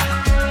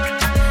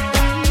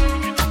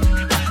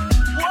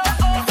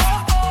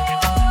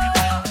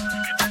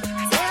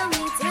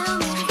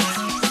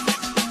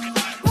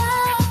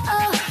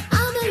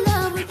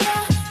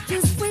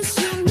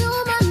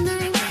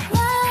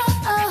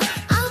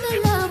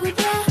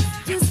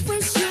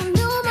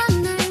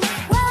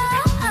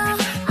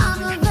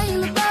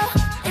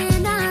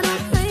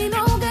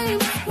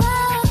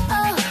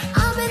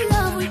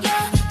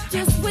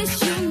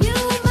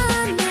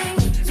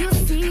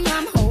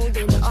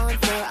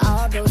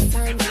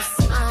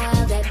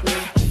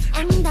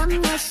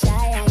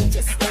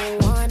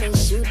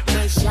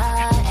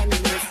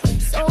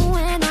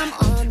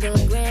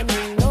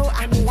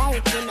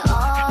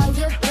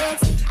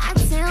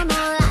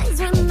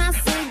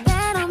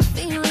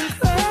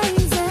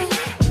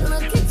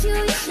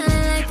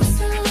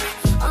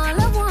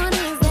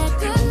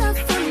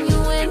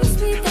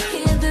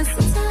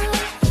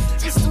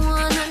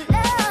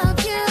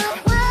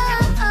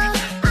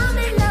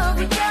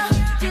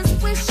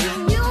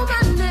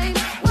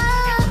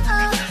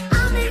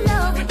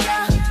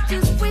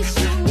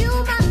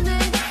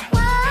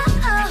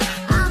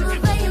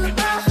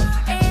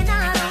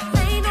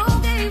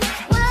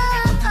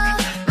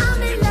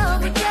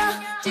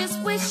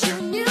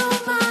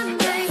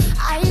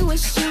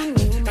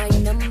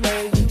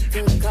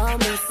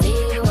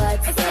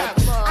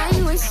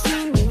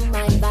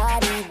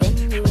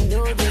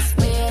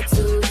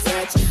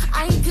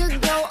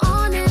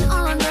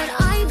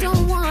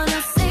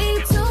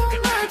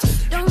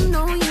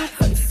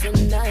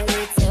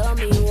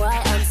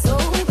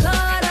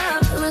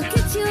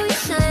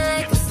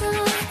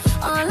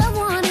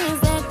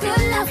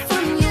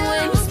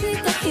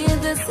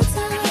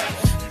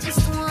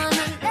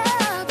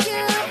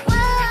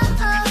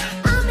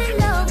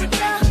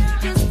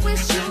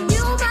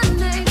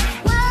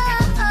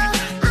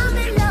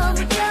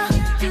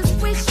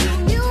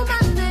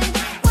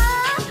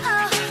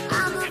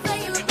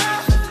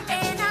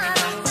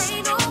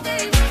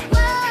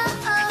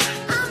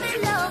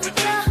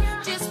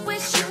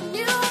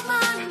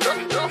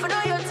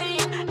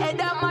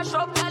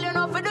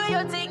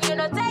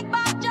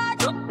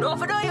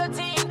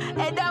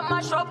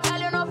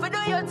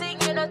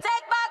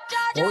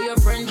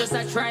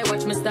 try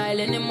watch me style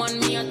and them on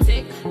me a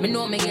tick. Me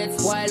know me get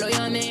spoiled, oh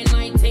you mean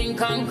my thing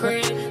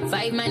concrete.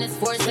 5 minus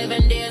 4,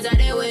 7 days of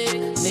the way.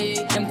 Me,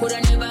 them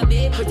coulda never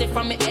be pretty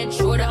from me head,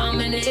 shoulder, and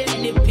me neck.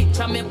 Any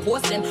picture me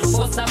post them,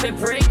 post up a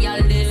break,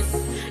 y'all this.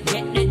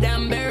 Get the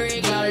damn berry,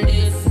 y'all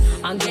this.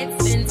 And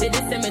get sent to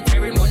the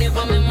cemetery, money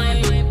for me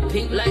mind.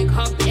 Pink like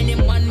hop,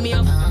 anyone me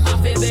up.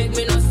 Half a beg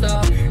me no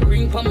stop.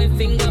 Ring for me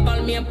finger,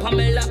 ball me and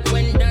Pamela.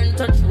 When done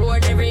touch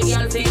road, every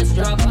girl face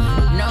drop.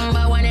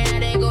 Number one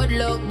in a good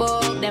look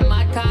book. Them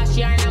mad cash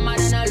yarn, I'm mad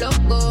and I look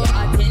good.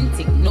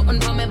 Authentic,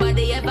 nothing for me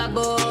body ever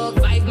book.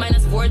 5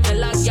 minus 4 till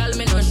last girl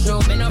me no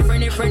show. Me no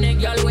friendly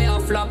girl way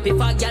off flop. If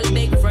a girl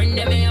big friend,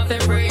 them me have a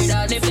afraid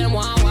that. If them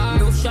want war,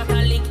 no shot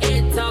and lick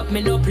it up.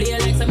 Me no play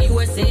like some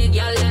USA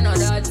girl and all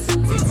that.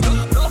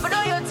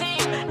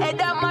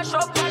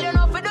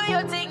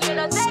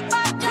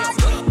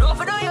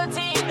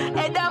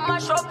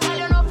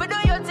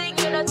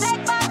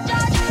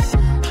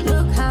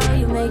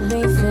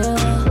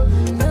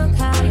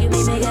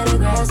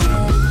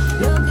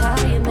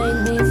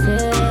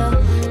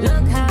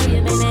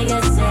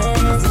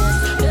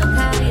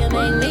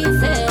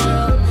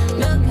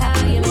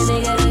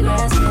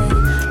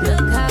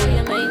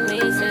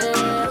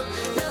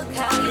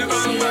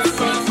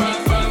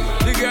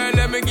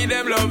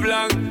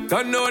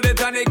 Turn out the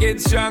tonic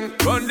get strong.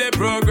 Run the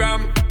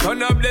program.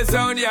 Turn up the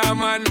sound, yeah,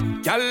 man.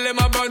 Girl, them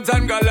a bounce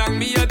and go long.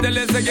 Me a tell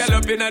you, say, girl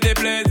up inna the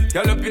place.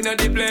 Girl up inna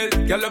the place.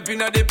 Girl up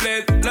inna the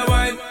place. Now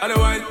wine, and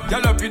wine.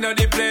 Girl up inna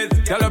the place.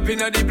 Girl up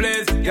inna the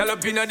place. Girl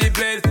up inna the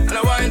place. And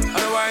wine,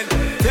 and wine.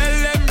 Tell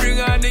them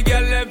bring on the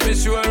girl left for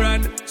sure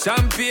and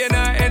champagne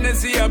and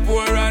Hennessy a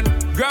pour and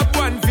grab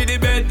one for the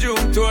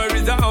bedroom tour.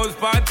 It's a house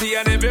party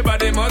and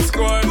everybody must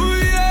score. Ooh,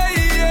 yeah,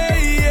 yeah,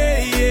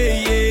 yeah,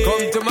 yeah, yeah.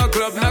 Come to my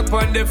club, knock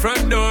on the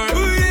front door.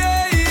 Ooh,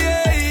 yeah,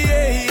 yeah,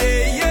 yeah,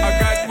 yeah, yeah. I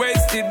got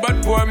wasted,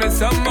 but pour me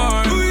some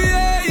more. Ooh,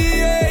 yeah,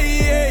 yeah,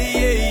 yeah,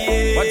 yeah,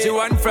 yeah. What you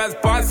want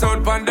first, pass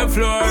out on the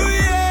floor. Ooh,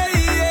 yeah,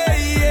 yeah,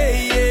 yeah,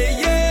 yeah,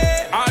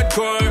 yeah.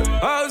 Hardcore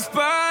house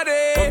party.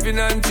 Puffin'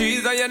 and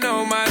cheese, and you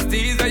know my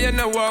steez, and you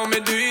know how me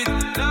do it.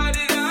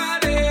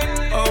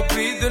 Oh,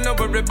 please don't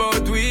worry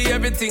about we,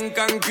 everything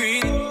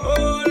concrete.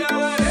 Oh,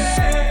 Lord,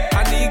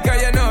 Anika,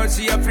 you know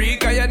she a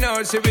freak, and you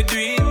know she be do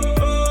it.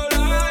 Oh,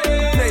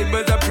 Lord,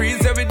 neighbors are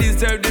priests, so we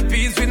deserve the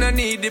peace, we don't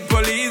need the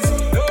police.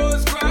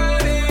 Those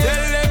Fridays.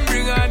 Tell them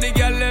bring on the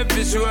girl left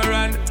for sure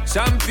and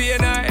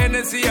champagne and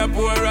Hennessy a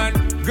pour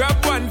and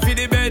grab one for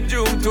the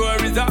bedroom tour.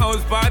 It's a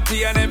house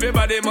party and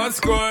everybody must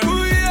score.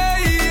 Ooh, yeah,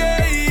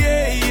 yeah,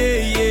 yeah, yeah,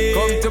 yeah.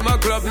 Come to my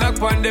club,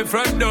 knock on the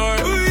front door.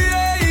 Ooh,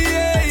 yeah,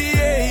 yeah,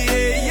 yeah,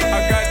 yeah, yeah.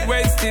 I got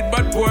wasted,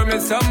 but pour me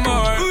some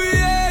more. Ooh,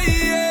 yeah,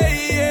 yeah,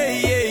 yeah,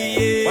 yeah,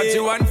 yeah. What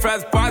you want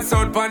first, pass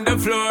out on the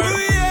floor. Ooh,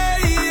 yeah,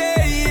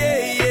 yeah,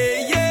 yeah,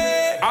 yeah,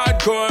 yeah.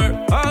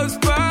 Hardcore house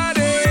party.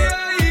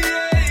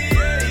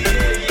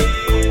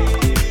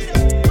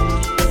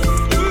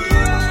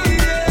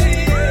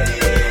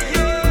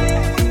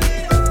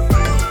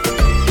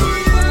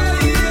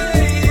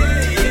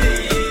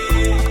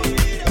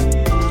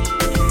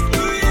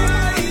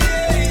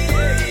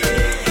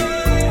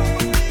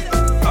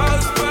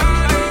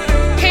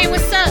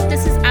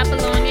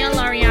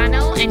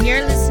 And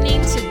you're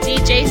listening to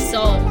DJ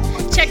Soul.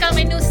 Check out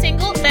my new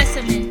single,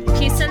 Bésame.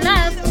 Peace and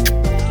love.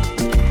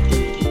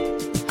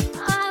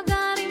 I've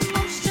got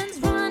emotions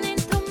running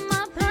through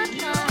my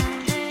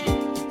bloodline.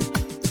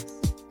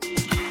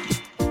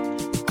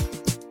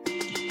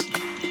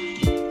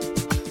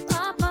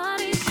 My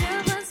body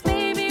shivers,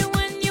 baby,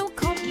 when you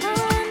call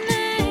my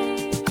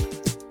name.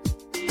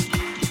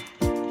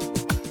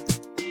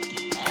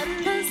 And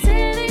the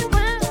city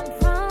where I'm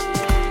from,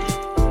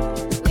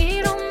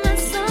 we don't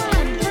mess up.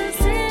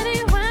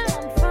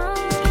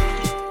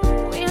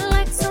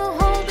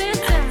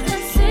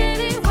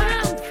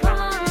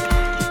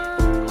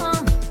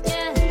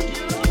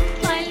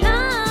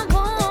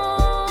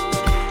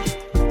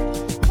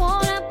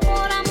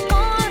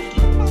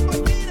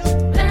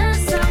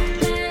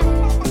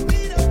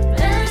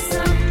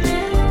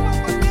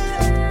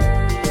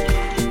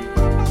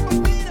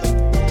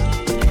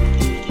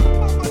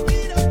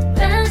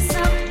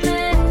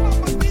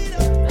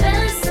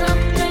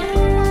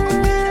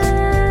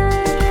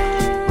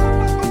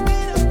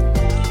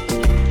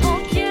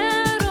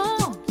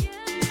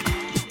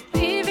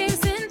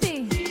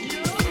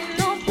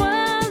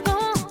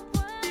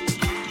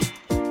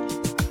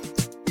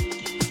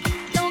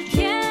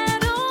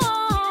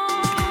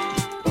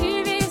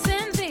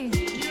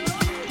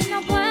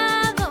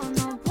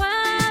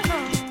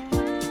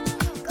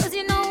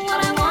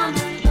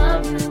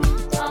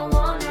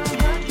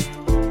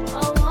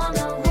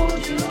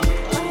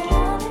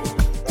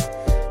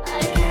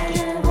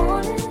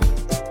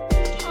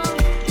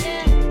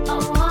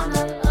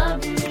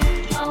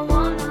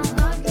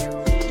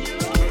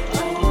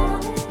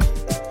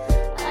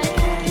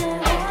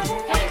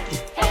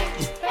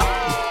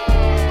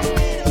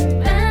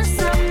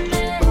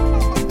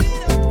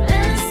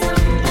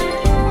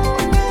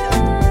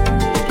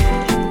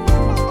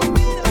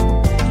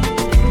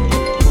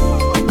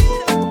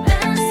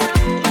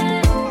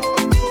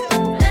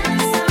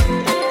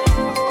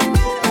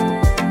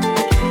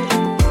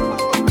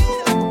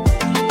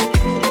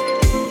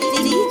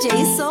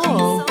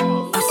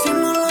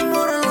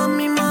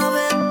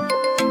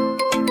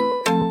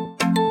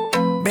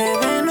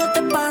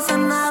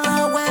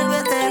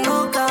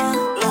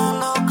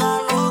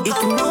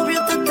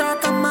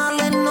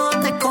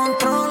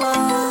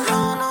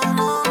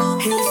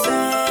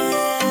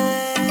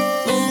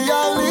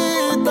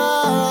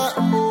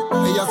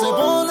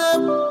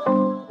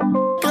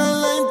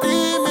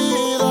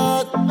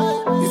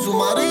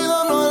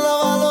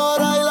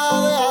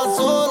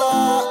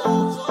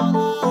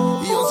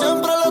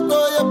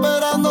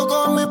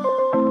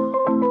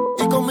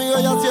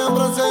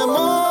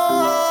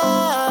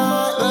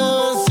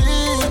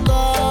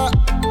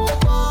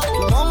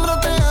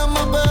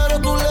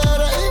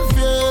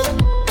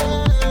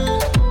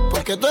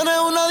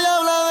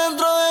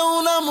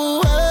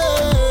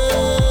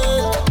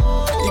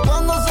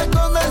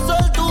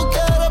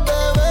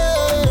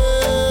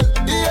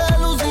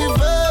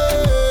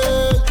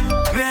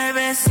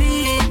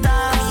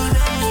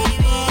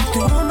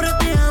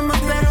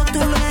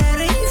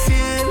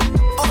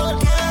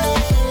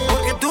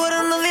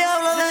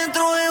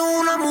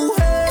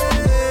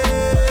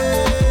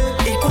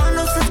 Y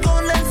cuando se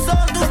esconde el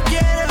sol, tú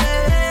quieres ver.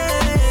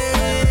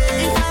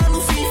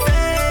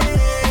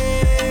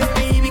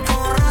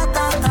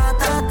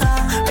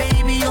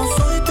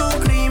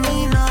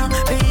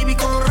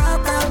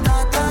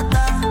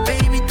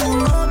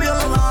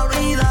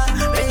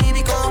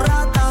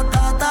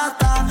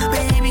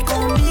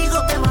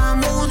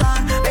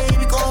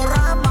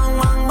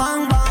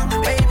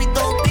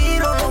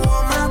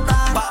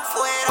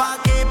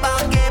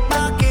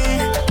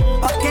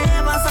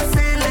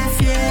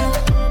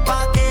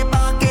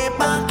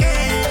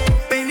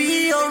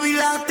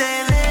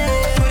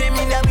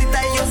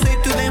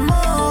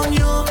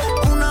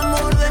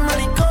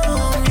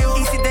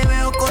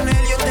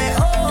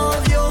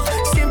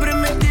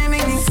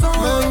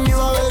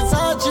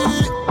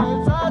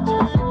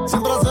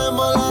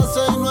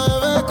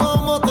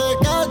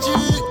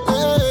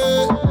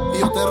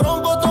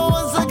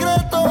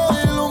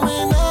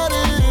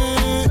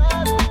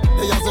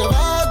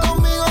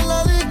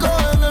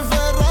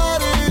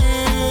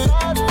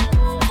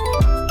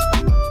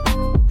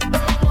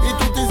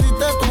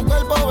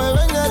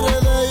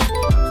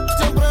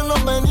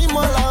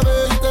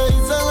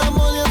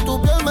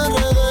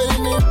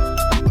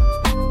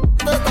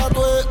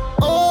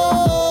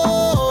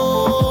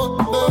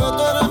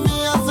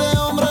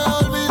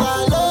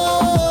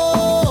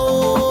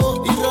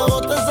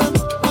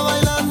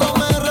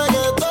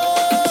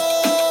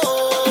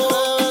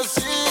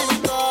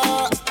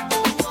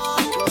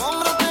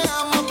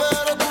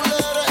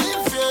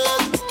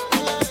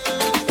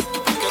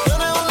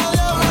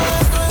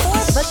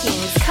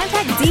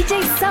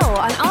 DJ Soul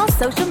on all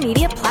social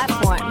media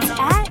platforms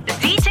at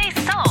DJ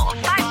Soul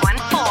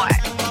 514.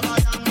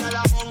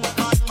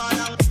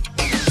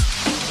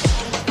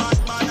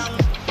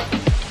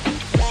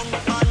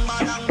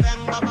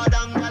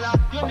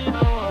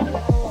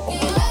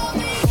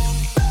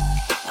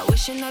 I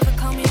wish you never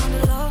call me on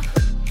the low.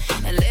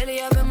 And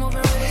lately I've been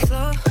moving really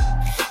slow.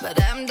 But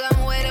I'm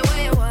done waiting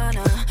where you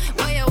wanna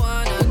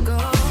go.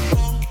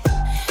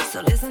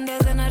 So listen,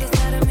 there's another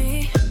side of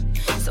me.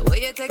 So will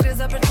you take this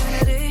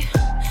opportunity?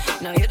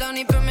 No, you don't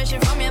need permission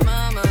from your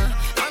mama,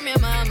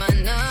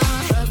 no.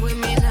 Fuck with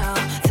me now,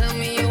 tell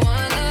me you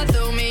wanna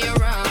throw me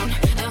around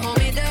and hold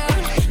me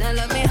down. Now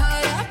let me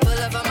hard up,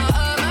 pull up on my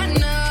arm, I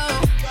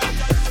know.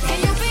 Can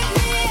you pick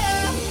me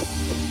up?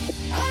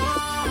 Oh,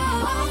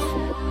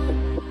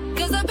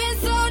 'cause I've been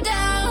so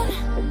down,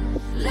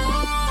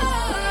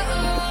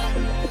 love.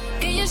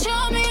 Can you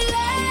show me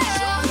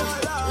love?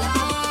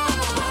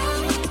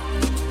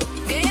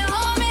 Can you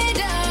hold me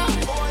down?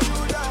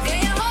 Can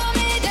you hold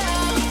me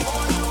down?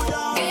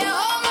 Can you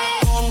hold me?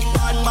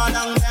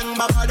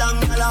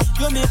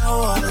 Give me a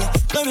hole,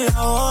 give me a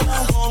hole.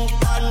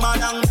 Bad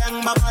madang bang,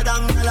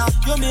 babadang gala.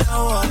 Give me a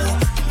hole.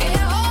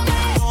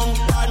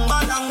 Bad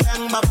madang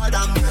bang,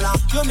 babadang gala.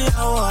 Give me a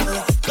hole,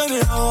 give me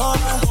a hole.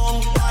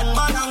 Bad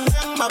madang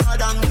bang,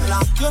 babadang gala.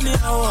 Give me a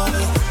hole.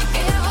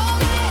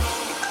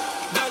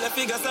 Girl, the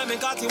figure say me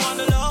got you on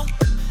the low.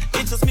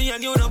 It's just me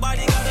and you,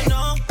 nobody gotta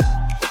know.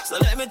 So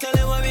let me tell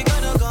you where we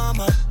gonna go,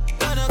 man.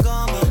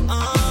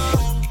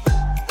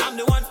 I'm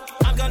the one,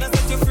 I'm gonna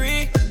set you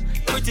free.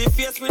 Pretty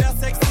face with a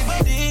sexy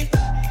body.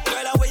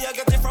 Girl, where you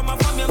get it from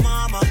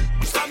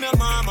your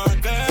mama,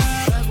 girl.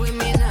 Fuck with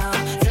me now,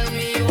 tell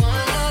me you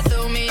wanna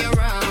throw me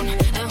around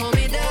and hold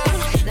me down.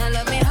 Now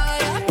let me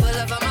hard up, pull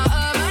up on my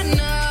arm, I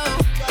know.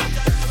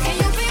 Can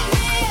you pick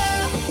me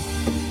up?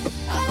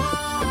 Oh,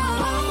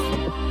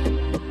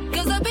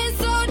 'cause I've been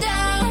so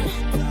down,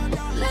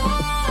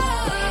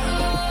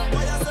 love.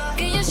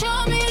 Can you show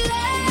me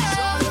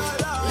love?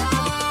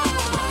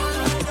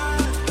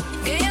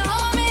 Can you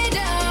hold me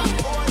down?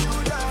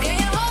 Can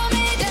you hold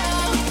me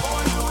down?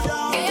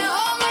 Can you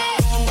hold me?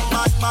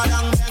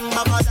 Madang bang,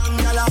 babadang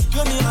gala.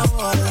 Give me a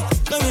hole,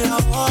 give me a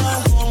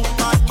hole.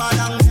 Bad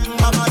madang bang,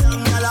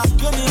 babadang gala.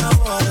 Give me a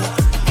hole.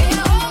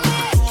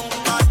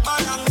 Bad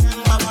madang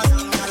bang,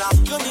 babadang gala.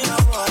 Give me a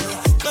hole,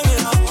 give me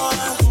a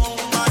hole.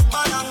 Bad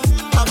madang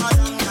bang,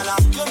 babadang gala.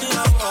 Give me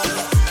a hole.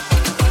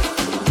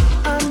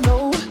 I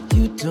know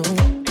you don't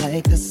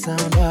like the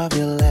sound of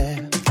your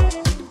laugh.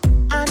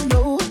 I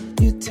know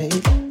you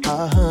take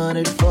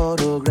 100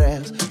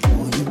 photographs.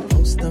 Or you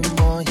post them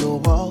on your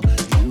wall.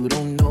 You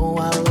don't know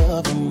I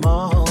love them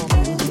all.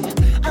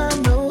 I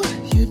know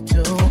you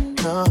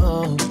don't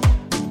know.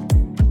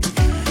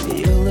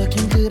 You're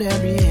looking good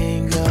every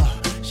angle.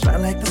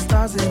 Shine like the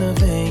stars in a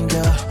vein,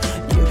 girl.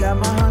 You got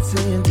my heart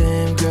saying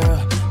damn girl,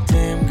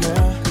 damn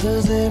girl.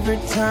 'Cause every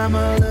time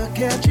I look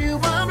at you,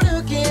 I'm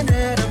looking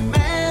at a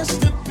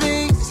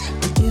masterpiece.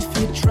 If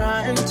you're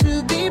trying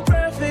to be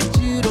perfect,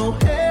 you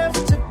don't have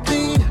to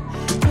be.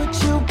 Put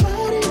your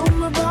body on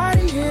my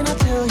body and I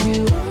tell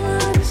you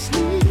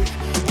honestly,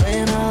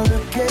 when I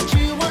look at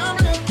you, I'm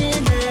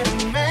looking at a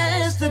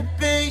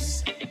masterpiece.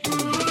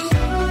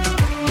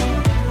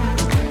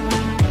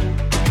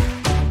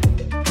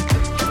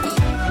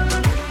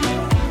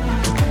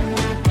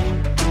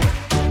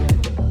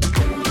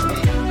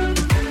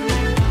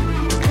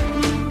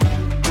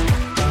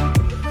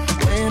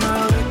 When I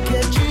look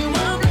at you,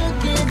 I'm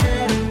looking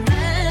at a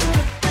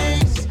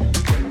masterpiece.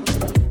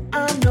 I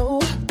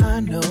know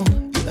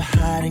you're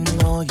hiding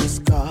all your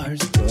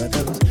scars, but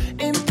those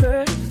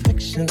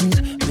imperfections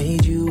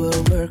made you a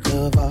work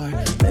of art.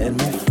 Let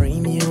me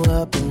frame you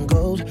up in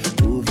gold,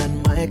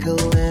 moving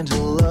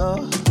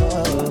Michelangelo.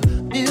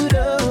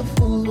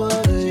 Beautiful,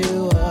 what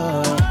you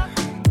are.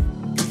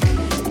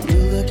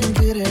 You're looking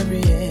good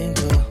every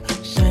angle,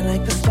 shine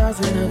like the stars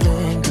in a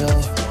vein,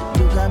 girl.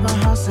 You got my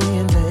heart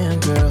saying damn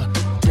girl,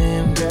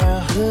 damn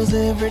girl. 'Cause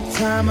every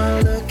time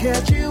I look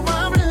at you,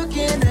 I'm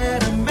looking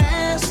at a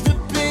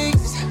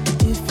masterpiece.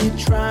 If you're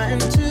trying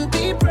to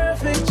be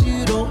perfect,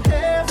 you don't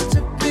have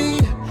to be.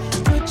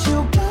 Put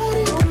your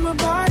body on my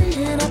body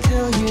and I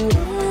tell you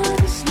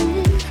honestly,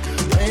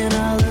 when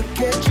I look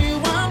at you,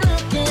 I'm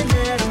looking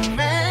at a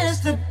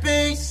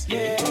masterpiece.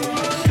 Yeah.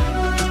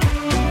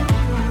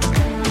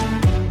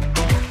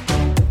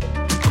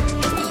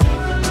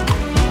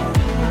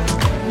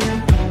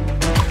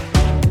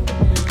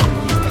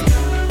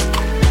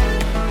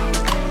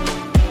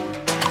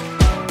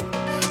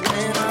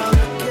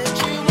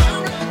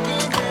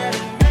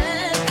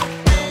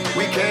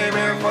 We came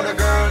here for the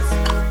girls.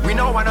 We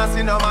no wanna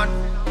see no man.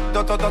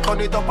 Turn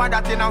it up and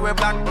that in our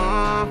plan.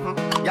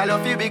 Y'all you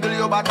feel biggle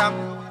your bottom.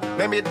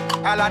 Maybe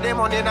all of them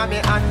money in me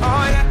hand.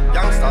 Oh yeah.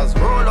 Youngsters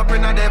roll up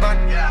in a day van.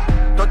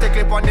 Don't take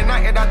clip on the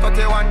night head at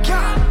 31.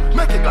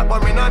 Make it clap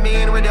on me, not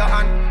me in with your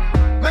hand.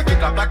 Make it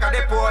clap like a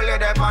the pole of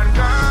the band.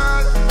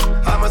 Girl,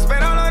 I'ma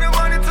spend all of the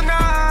money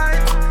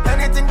tonight.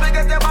 Anything to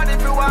get your body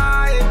feel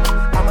wide.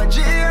 I'm a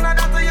G and I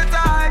got to your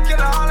type.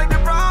 Kill all like the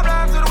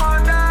problems with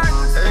one night.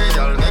 Hey,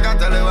 y'all, nigga,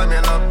 tell you what me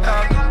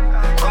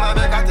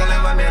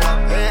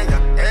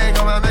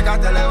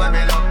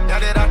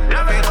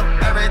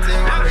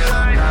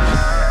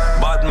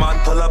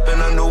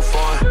too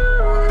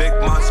foreign. Big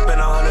month, spent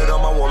 100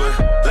 on my woman.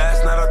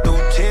 Last night I threw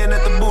 10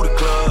 at the booty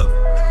club.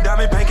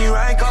 Diamond pinky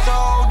ring, cost a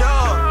whole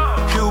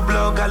dog. Cute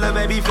blow, got lil'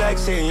 baby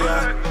flexing,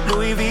 yeah.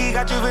 Louis V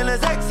got you feeling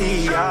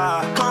sexy,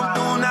 yeah. Come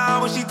through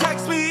now when she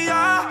text me,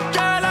 yeah.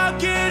 Girl, I'm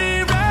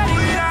getting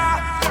ready, yeah.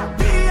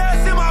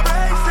 PS in my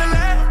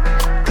bracelet.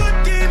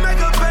 Cookie make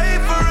her pay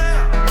for it.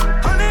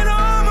 100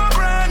 on my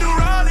brand new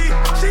Raleigh.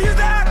 She used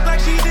to act like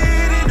she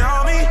didn't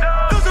know me.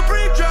 Do some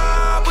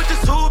pre-drop with the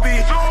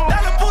Subi.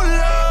 Let her pull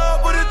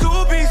up with a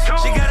two-piece.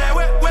 She got that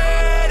wet,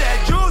 that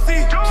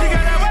juicy. She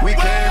got that wet, we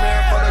came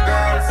here for the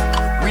girls.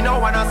 We no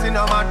wanna see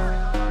no man.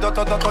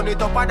 Turn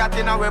it up and that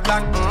in our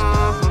plan.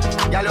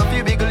 Y'all you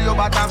feel biggle your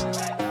bottom.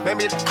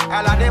 Maybe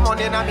all of them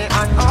money in me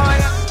hand. Oh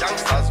yeah,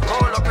 youngsters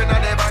roll up in a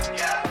day back.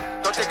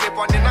 Don't take it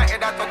on in a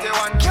head at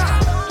 21.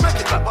 Make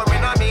it clap on me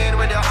in me in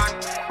with your hand.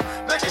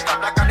 Make it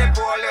clap like a dead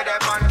boy, let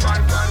them man.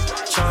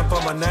 Tryna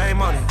put my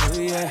name on it, oh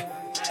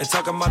yeah. Ain't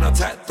talking about no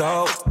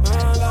tattoo.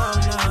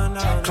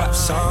 Clap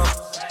song,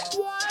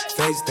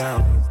 face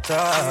down,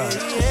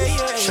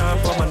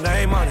 tryna put my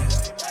name on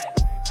it.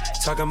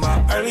 Talking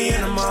about early in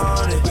the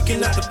morning. We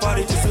can at the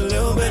party just a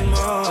little bit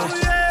more.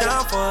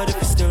 Down for it if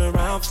you're still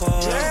around for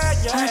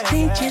it. I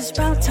think it's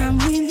about time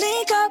we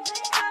link up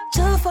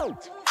to fold.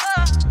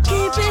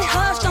 Keep it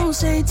hush, don't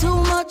say too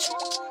much.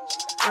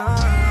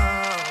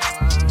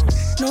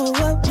 Know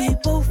what we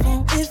both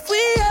want. If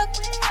we up,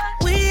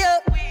 we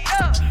up.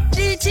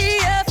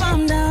 DTF,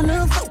 I'm down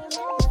to fold.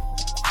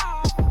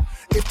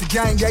 If the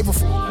gang gave a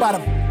about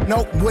him,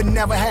 nope, would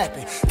never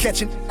happen.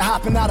 Catching,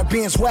 hopping out of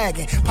Ben's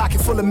wagon. Pocket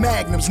full of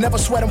magnums, never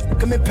sweat them,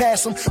 come and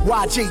pass them.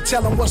 YG,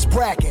 tell them what's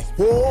bragging.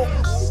 Whoa.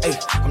 Hey,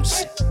 I'm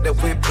just that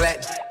with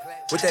black.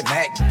 With that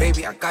Mac,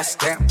 baby, I got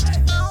stamped.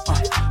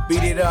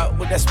 Beat it up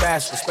with that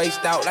spatula.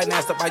 Spaced out like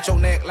Nasty, bite your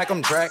neck like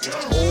I'm dragging.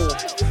 Oh,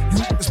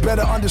 you just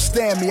better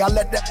understand me. I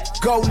let that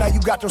go, now you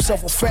got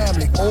yourself a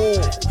family.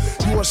 Oh,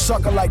 you a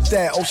sucker like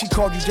that. Oh, she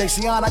called you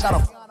JCon, I got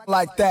a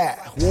like that.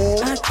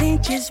 Whoa. I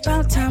think it's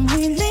about time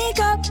we link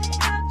up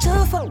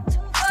to fold.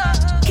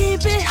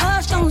 Keep it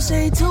hush, don't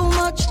say too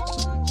much.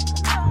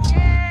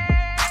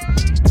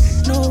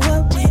 Know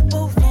what we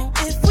both want.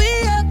 If we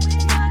up,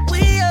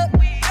 we up.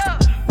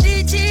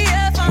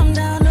 DTF, I'm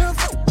down to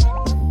fold.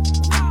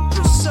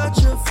 You're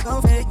such a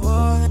fake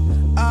boy,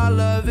 I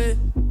love it.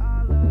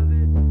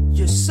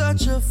 You're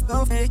such a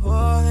fake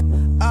boy,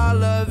 I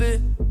love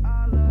it.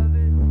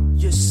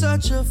 You're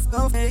such a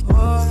fake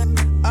boy,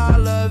 I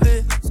love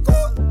it.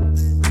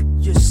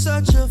 You're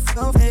such a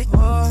fake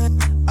boy,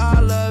 I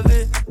love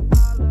it.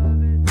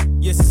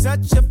 You're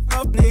such a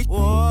public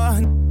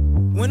boy.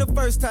 When the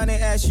first time they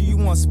asked you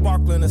want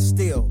sparkling or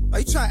still, are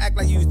you trying to act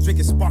like you was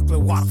drinking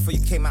sparkling water before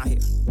you came out here?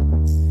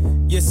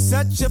 You're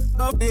such a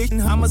public.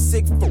 I'm a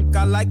sick folk,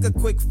 I like a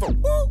quick folk.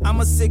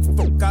 I'm a sick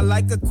folk, I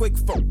like a quick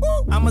folk.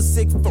 I'm a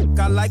sick folk,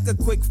 I like a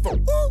quick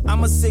folk.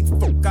 I'm a sick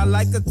folk, I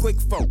like a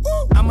quick folk.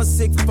 I'm a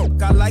sick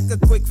folk, I like a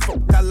quick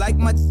folk. I like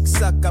my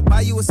suck, I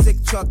buy you a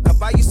sick truck. I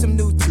buy you some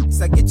new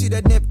toots, I get you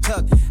that nip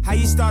tuck. How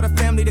you start a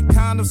family, the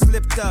condom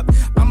slipped up.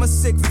 I'm a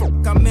sick folk,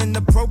 I'm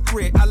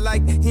inappropriate. I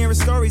like hearing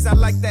stories, I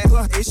like that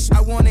ish.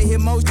 I wanna hear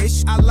more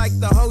ish, I like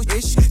the whole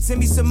ish. Send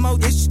me some more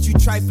ish, you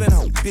trifling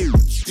hoe,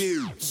 bitch.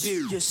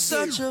 You're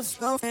such a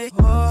fake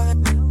boy,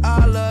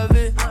 I love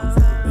it.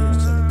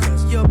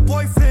 Your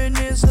boyfriend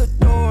is a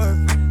dork,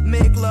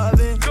 make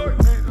loving.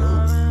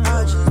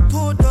 I just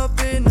pulled up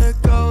in the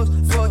ghost,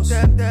 fucked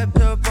that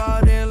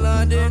out in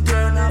London.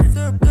 Then I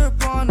flipped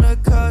up on the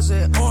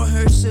cousin or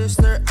her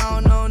sister, I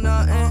don't know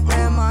nothing.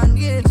 And my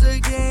kids are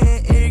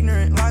getting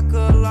ignorant, like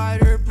a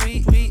lighter,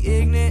 be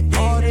ignorant.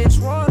 All this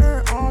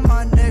water on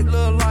my neck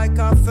look like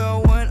I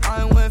fell when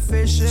I went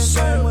fishing.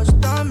 So much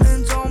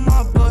diamonds on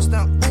my bust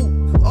now,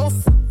 ooh, oh,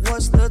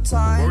 what's the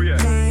time? Oh, yeah.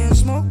 Me and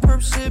smoke,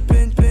 perp,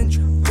 sipping, binge.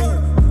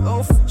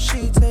 Oh,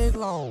 she take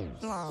long.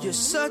 You're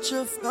such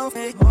a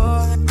fake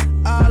boy,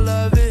 I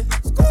love it.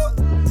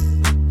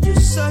 You're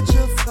such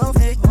a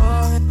fake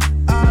boy,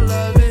 I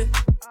love it.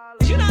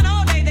 You know,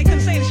 all day they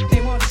couldn't say the shit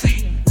they want to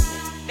say.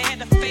 They had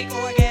the fake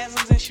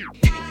orgasms and shit.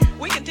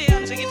 We can tell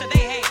them to get today,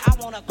 hey, I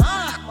want a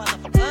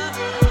motherfucker.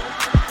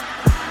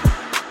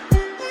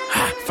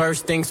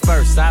 First things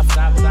first, I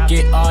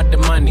get all the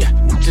money.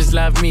 Just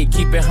love me,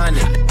 keep it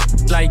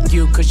 100. Like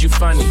you, cause you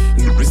funny.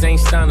 Niggas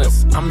ain't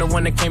stunners. I'm the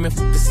one that came in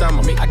the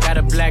summer. I got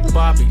a black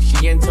Barbie,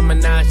 she into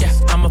Minaj.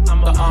 I'm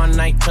a all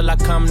night till I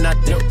come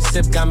nothing.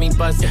 Sip got me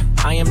buzzing.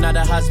 I am not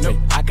a husband.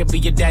 I could be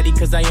your daddy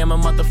cause I am a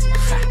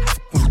motherfucker.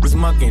 Was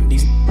mugging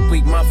these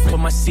weak muffin. Put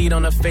my seed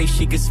on her face,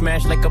 she get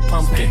smashed like a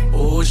pumpkin.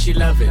 Oh, she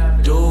love it,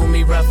 do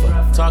me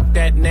rougher. Talk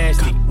that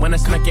nasty, when I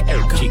smack your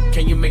air cheek.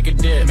 Can you make a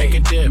dip, make a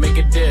dip, make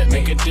a dip,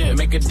 make a dip,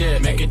 make a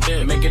dip, make a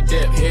dip, make a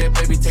dip. Here,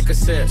 baby, take a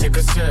sip, take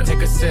a sip,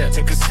 take a sip,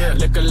 take a sip.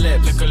 Lick a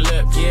lip, lick a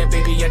lip. Yeah,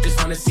 baby, I just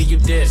wanna see you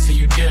dip, see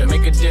you dip.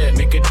 Make a dip,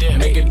 make a dip,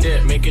 make a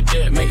dip, make a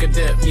dip, make a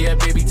dip. Yeah,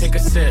 baby, take a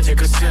sip,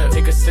 take a sip,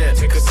 take a sip,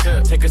 take a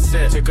sip, take a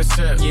sip, take a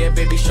sip. Yeah,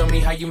 baby, show me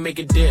how you make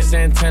a dip.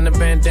 Santana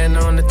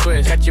bandana on the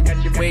twist, got your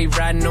way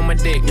riding on my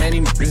dick. Man,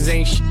 these niggas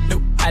ain't shit.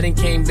 I done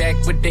came back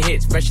with the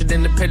hits, fresher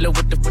than the pillow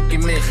with the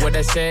fucking mint. What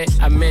I said,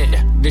 I meant.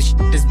 This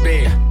shit is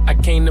big. I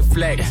came to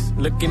flex.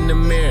 Look in the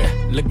mirror.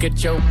 Look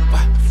at your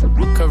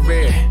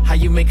career. How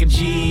you make a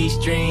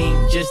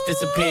G-string just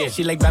disappear?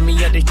 She like, buy me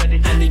other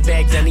shit. I need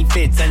bags, I need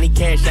fits, I need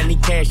cash, I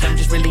need cash. I'm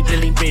just really,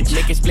 really bitch.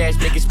 Make it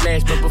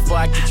splash. But before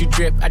I get you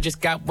drip, I just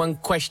got one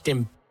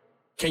question.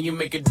 Can you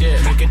make a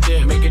dip? Make a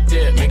dip, make a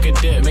dip, make a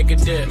dip, make a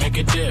dip, make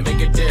a dip,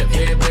 make a dip.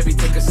 Yeah, baby,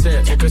 take a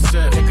sip, take a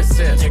sip, take a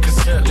sip, take a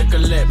sip. Lick a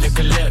lip, lick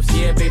a lips.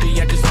 Yeah,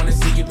 baby, I just wanna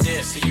see you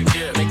dip, see you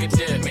dip. Make a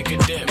dip, make a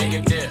dip, make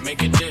a dip,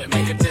 make a dip,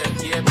 make a dip.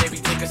 Yeah, baby,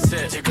 take a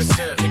sip, take a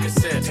sip, take a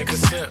sip, take a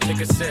sip,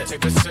 take a sip,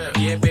 take a sip.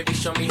 Yeah, baby,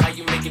 show me how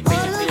you make it. All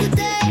of the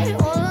day,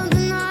 all of the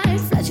night,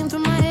 flashing through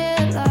my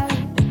head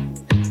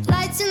like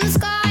lights in the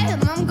sky,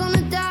 and I'm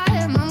gonna die,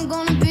 and I'm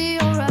gonna be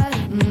alright.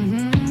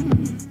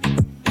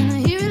 And I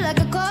hear it like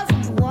a call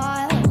from the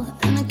wild,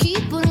 and I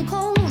keep putting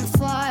coal on the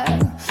fire.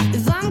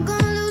 If I'm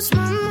gonna lose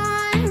my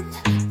mind,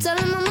 tell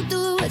him I'ma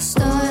do it.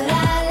 Start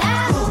la la,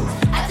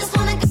 I just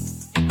wanna get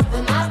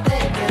with my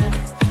baby.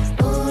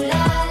 Ooh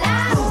la la,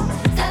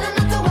 tell him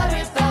not to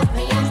worry about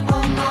me, I'm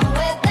on my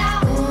way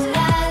down. Ooh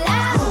la la,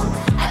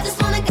 I just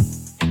wanna get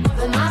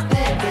with my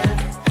baby.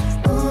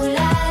 Ooh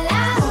la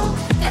la,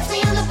 catch me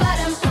on the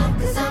bottom,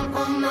 'cause I'm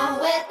on my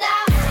way down.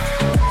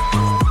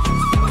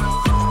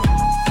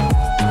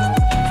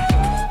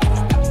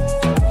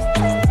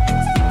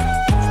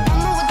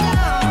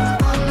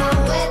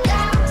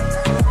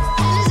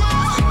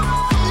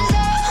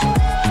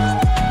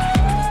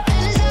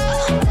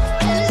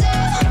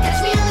 Catch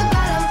me on the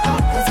bottom,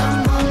 'cause I'm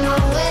on my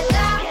way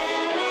down.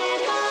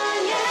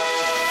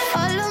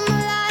 All of my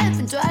life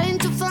been trying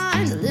to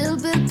find a little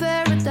bit of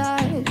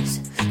paradise,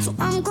 so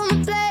I'm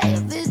gonna play a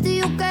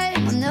video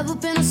game. I've never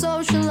been a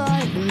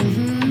socialite.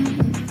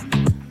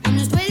 I'm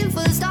just waiting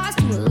for the stars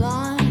to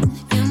align.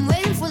 Yeah, I'm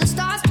waiting for the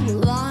stars to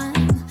align.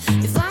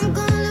 If I'm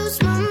gonna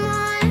lose my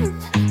mind,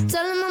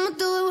 tell him I'ma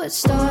do it with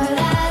start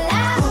la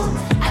la.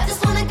 I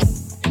just wanna get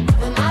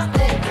with my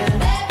baby.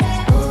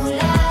 Ooh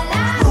la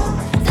la,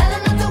 tell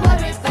him not to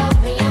worry about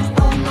me, I'm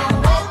on my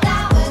way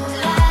down. Ooh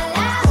la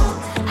la,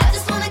 I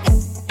just wanna get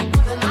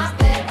with my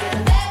baby.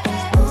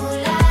 Ooh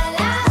la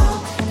la,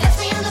 catch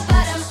me on the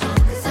bottom,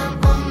 'cause I'm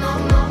on my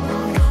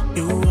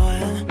You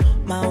are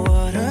my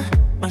water,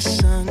 my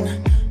sun,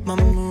 my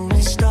moon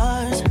and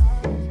stars.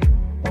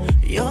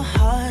 Your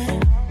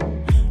heart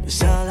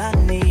is all I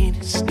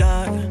need to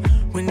start.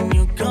 When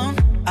you're gone,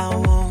 I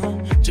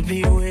want to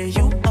be where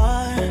you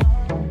are,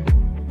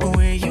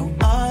 where you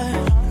are.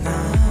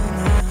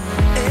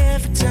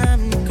 Every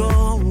time you go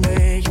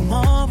away, I'm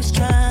always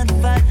trying to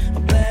fight.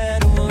 I'm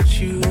glad I want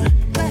you,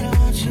 glad I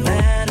want you,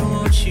 glad I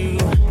want you.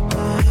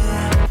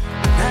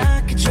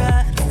 I could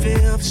try to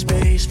fill the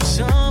space for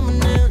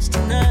someone else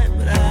tonight,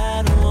 but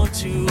I don't want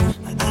to.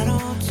 I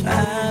don't want to.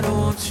 I don't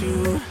want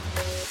to.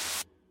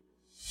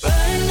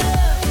 Right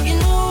now, you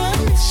know I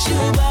miss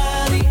your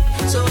body,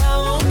 so I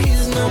won't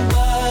kiss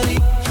nobody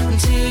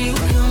until you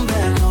come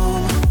back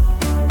home.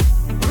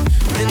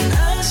 And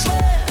I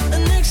swear the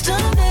next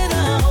time that I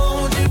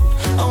hold you,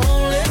 I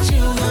won't let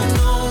you go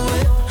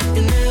nowhere.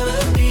 You'll never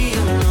be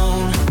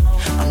alone.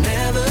 I'll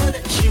never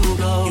let you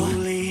go. You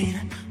lead,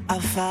 I'll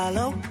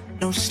follow,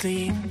 no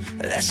sleep.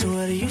 That's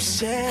what you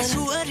said. That's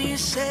what you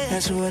said.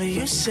 That's what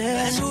you said.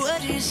 That's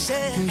what you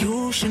said. And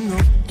you should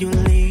know you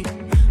lead.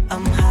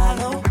 I'm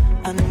hollow.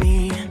 I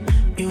need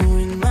you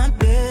in my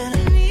bed.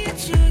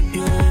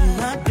 You in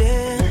my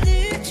bed.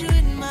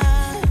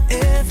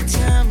 Every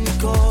time you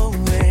go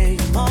away,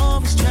 I'm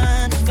always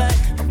trying to fight.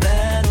 I'm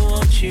glad I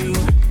want you.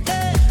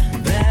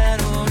 I'm glad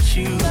I want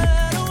you.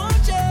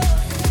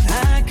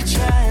 I could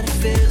try to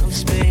fill the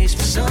space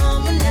for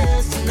someone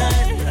else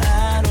tonight, but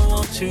I don't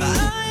want to.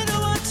 I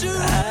don't want to.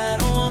 I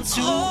don't want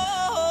to.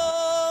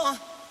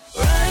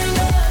 Right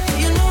now,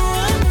 you know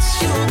I miss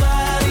your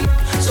body,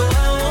 so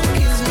I won't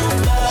kiss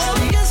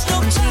nobody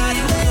until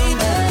you come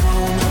back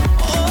home.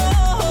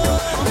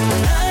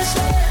 And I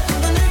swear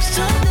the next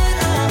time that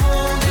I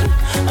hold you,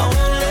 I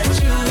won't let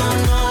you go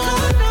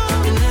nowhere.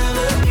 You'll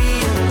never be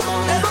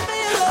alone. I'll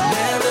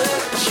never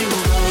let you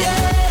go.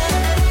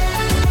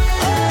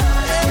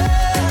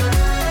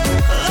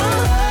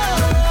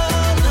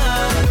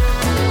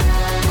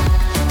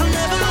 I'll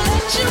never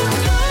let you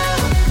go.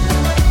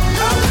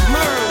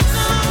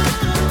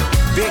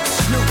 Big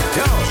Snoop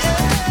Dogg.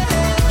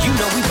 You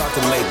know we about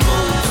to make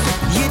moves.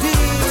 You did.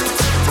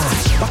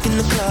 Walk in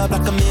the club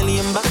like $1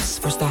 million.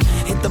 First I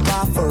hit the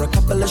bar for a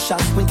couple of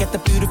shots. Wink at the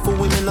beautiful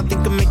women, I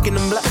think I'm making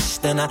them blush.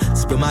 Then I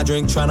spill my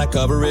drink, tryna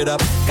cover it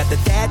up. Got the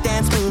dad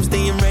dance moves,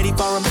 staying ready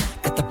for them.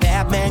 Got the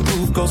Batman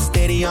groove, go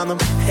steady on them.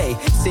 Hey,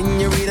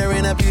 senorita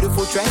in a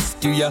beautiful dress.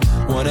 Do ya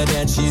wanna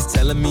dance? She's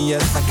telling me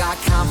yes. I got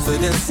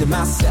confidence in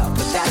myself,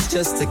 but that's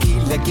just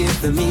tequila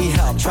giving me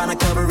help. Tryna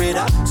cover it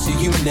up so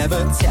you never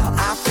tell.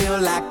 I feel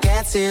like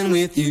dancing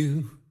with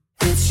you.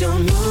 It's your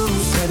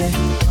moves, baby.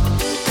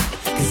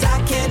 'Cause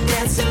I can't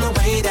dance in the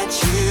way that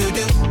you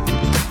do.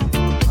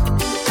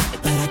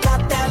 But I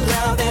got that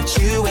love that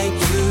you ain't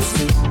used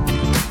to.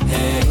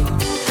 Hey,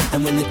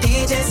 and when the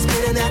DJ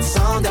spit spinning that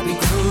song that we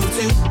grew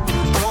to.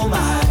 Oh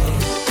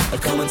my,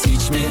 come and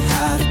teach me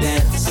how to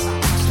dance.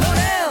 Slow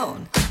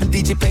down.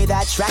 DJ play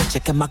that track,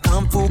 checking my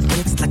kung fu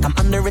kicks like I'm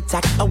under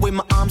attack. I wave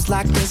my arms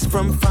like this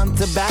from front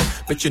to back.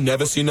 But you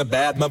never seen a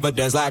bad mother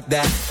dance like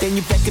that. Then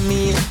you beckon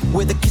me in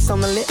with a kiss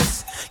on the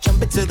lips.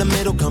 Jump into the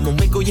middle, come and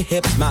wiggle your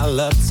hips. My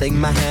love, take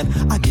my hand,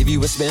 I'll give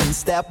you a spin.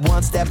 Step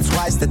one, step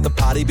twice, let the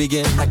party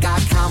begin. I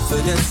got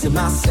confidence in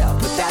myself,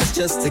 but that's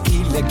just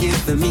tequila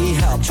giving me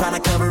help.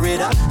 Trying to cover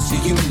it up so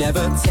you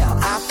never tell.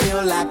 I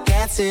feel like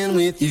dancing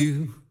with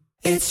you.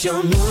 It's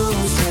your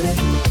moves, baby.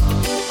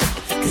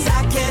 Cause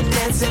I can't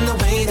dance in the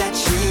way that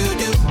you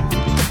do.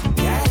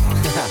 Yeah.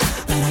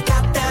 But I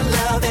got that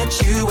love that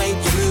you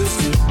ain't used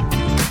to.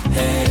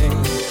 Hey.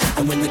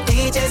 And when the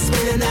DJ's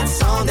spinning that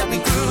song that we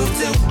grew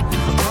to,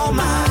 oh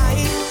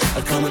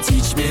my, come and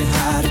teach me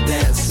how to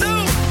dance.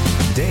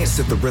 Dance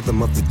to the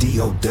rhythm of the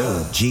D.O.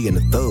 G and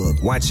the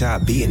thug. Watch how I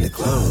be in the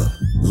club.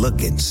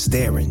 Looking,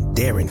 staring,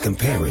 daring,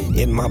 comparing.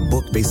 In my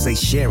book they say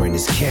sharing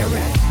is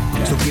caring.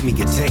 So give me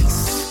your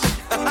taste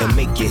and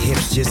make your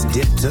hips just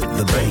dip to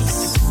the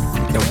bass.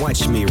 And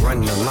watch me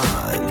run the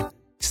line.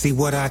 See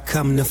what I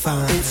come to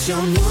find. It's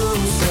your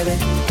moves, baby.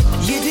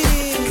 You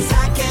did. Cause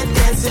I can't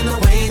dance in the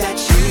way that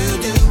you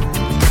do.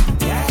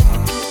 Yeah.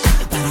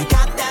 But I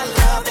got that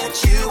love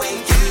that you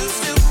ain't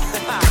used to.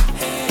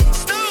 Hey.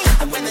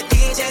 And when the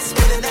DJ's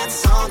spinning that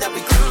song that we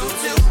grew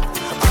to,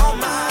 oh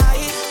my,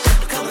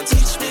 come and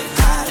teach me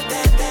how to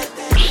dance.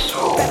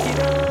 Back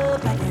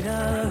it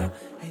up,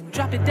 and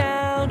drop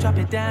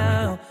it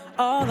down,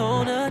 all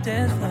on the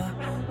dance floor.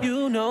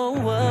 You know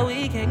where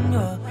we can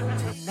go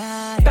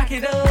tonight. Back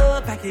it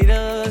up,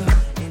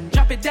 and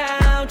drop it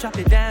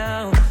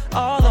down,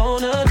 all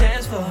on the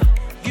dance floor.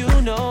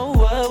 You know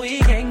where we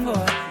can go.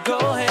 Go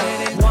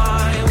ahead and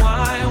wine,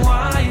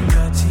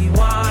 dirty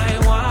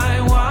wine,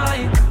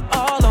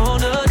 all on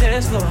the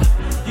dance floor.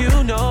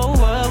 You know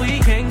where we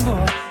can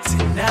go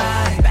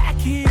tonight.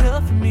 Back it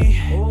up for me.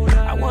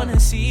 I wanna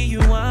see you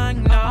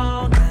wine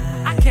all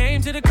night. I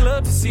came to the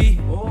club to see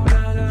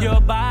your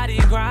body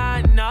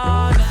grind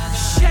all night.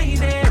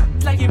 Shake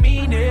it like you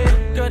mean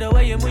it. Girl, the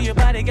way you move your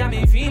body got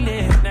me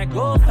feeling. Now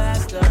go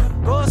faster,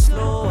 go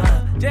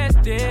slower,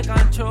 just take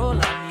control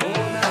of me.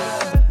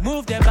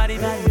 Move that body,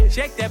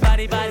 shake that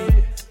body.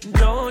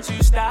 Don't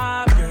you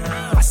stop, girl.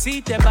 I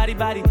see that body,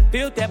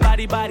 feel that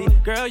body.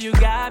 Girl, you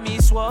got me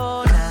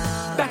swole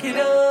now. Back it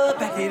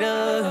up,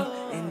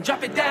 and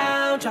drop it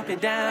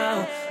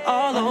down,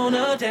 all on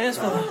the dance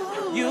floor.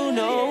 You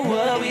know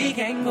where we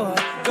can go.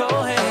 Go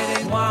ahead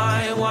and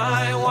wine,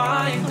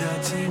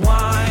 dirty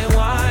wine,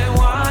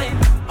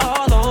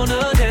 all on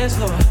the dance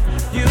floor.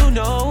 You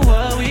know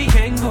where we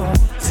can go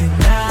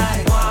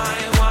tonight.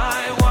 Wine,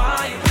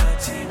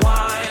 dirty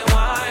wine,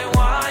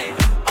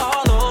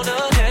 all on the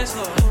dance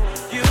floor.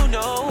 You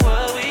know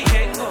where we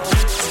can go.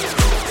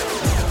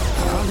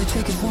 All it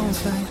takes is one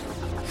flight.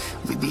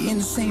 We be in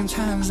the same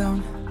time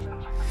zone.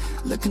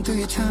 Looking through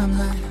your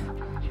timeline,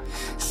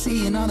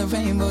 seeing all the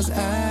rainbows.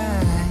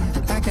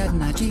 I got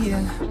an idea,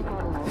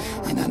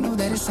 and I know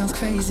that it sounds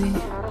crazy.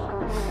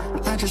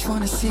 I just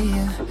wanna see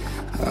you.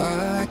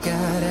 Oh, I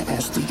gotta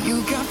ask, do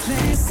you got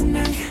plans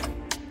tonight?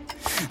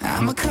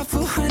 I'm a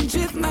couple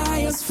 100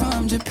 miles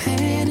from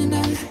Japan, and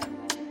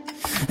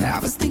I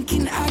was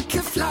thinking I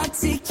could fly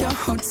to your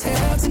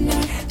hotel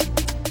tonight.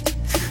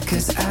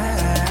 Cause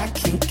I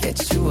can't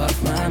get you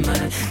off my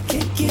mind.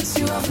 Can't get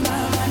you off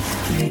my mind.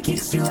 Can't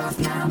get you off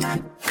my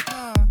mind.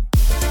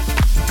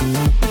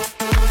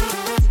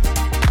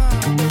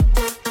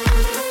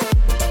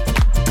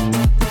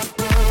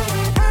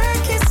 I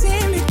can't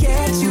seem to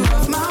get you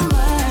off my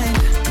mind.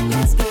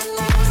 Let's get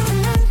lost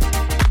tonight.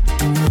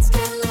 Let's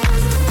get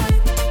lost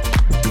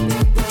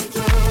tonight.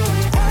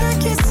 I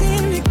can't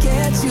seem to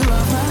get you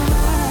off my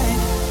mind.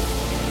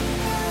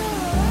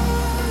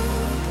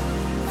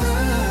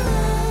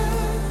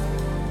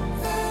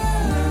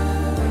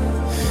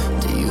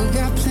 Do you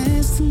got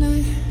plans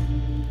tonight?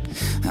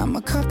 I'm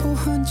a couple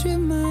 100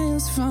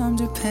 miles from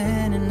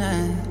Japan, and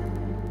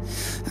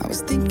I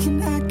was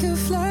thinking I could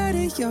fly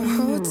to your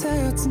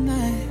hotel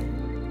tonight.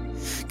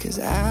 Cause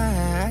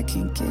I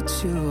can't get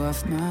you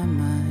off my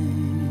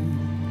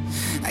mind.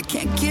 I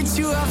can't get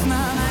you off my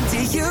mind. Do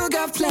you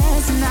got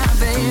plans tonight,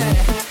 baby?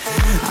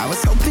 I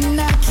was hoping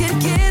I could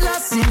get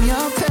lost in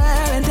your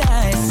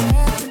paradise.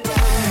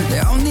 The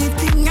only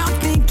thing I'm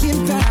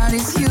thinking about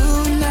is you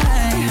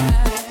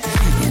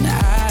and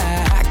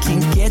I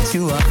can't get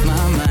you off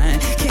my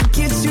mind. Can't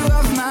get you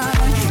off my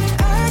mind.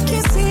 I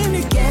can't seem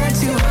to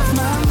get you off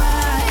my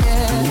mind.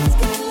 Yeah.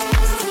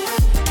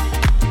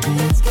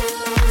 Let's get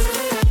lost.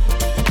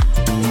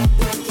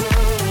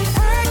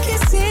 I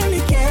can't seem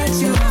to get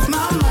you off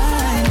my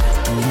mind.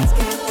 Let's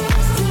get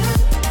lost.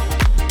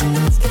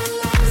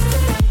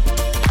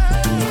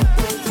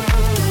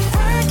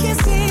 I can't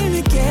seem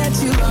to get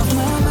you off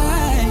my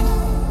mind.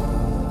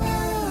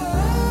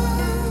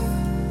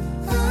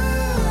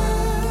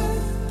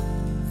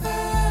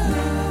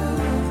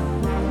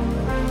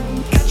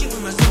 Got you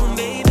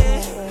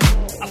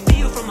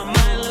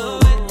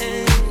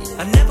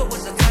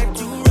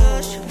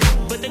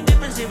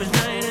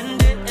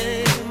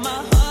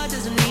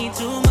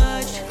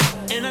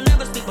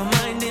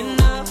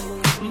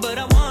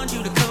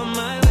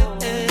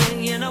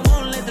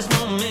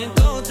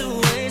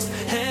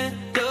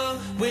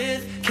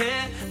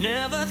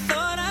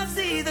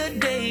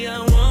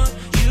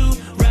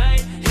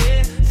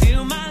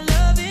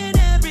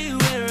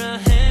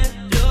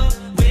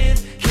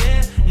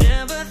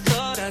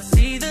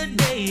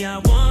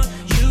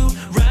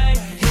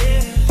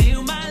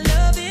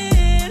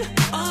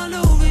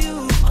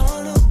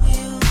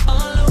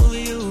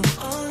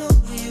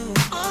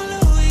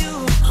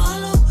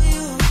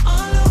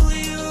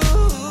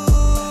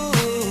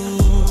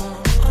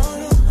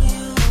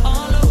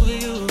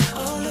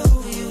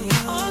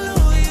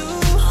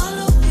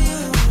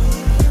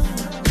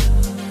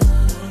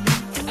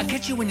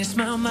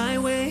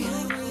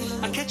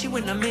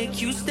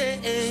make you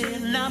stay.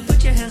 Now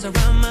put your hands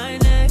around my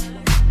neck,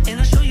 and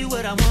I'll show you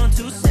what I want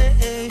to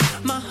say.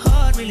 My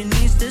heart really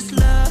needs this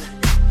love.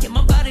 Yeah,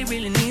 my body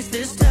really needs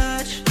this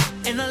touch.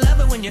 And I love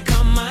it when you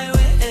come my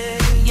way.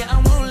 Yeah,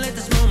 I won't let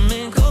this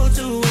moment go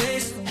to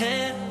waste.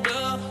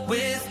 Handle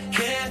with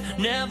care.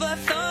 Never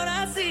thought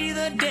I'd see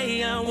the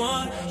day I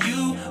want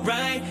you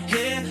right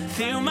here.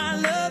 Feel my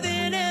love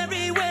in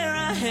everywhere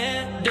I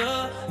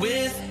handle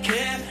with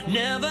care.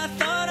 Never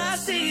thought I'd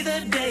see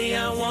the day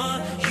I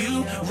want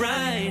you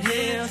right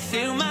here.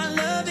 Feel my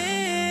love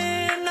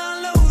in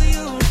all over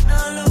you,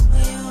 all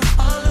over you,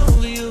 all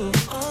over you,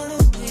 all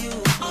over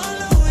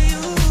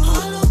you,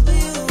 all over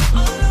you,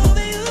 all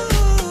over you,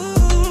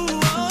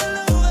 all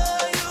over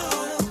you,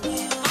 all over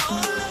you,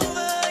 all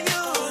over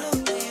you.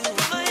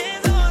 Put my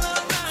hands all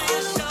around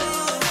your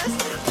shoulders,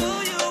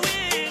 pull you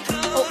in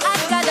close. Oh, I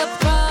got a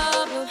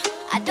problem.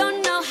 I don't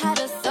know how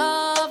to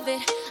solve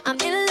it. I'm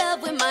in love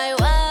with my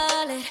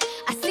wallet.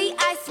 I see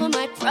ice for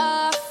my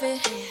profit.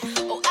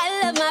 Oh, I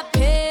love my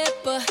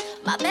paper.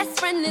 My best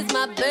friend is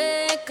my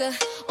banker.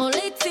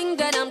 Only thing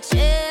that I'm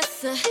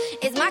chasing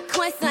is my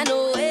coins and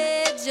a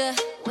wager.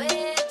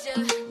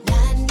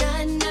 Na na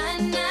na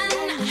na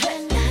na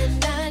na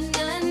na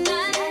na na.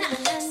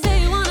 Say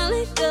you wanna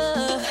link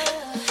up,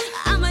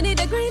 I'ma need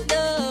a green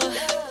door.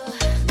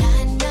 Na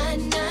na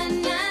na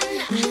na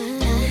na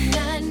na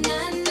na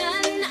na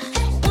na.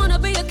 Wanna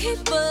be a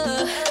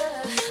keeper,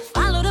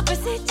 follow the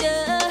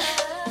procedure.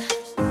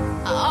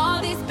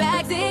 All these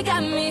bags, they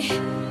got me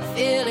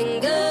feeling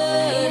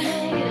good.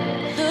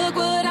 Look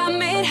what I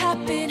made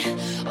happen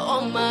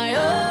on my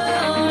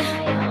own.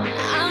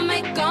 I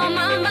make all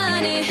my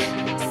money.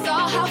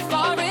 Saw how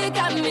far it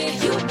got me.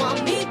 You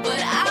want me, but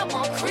I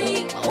want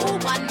cream. Oh,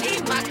 I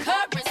need my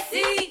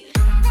currency.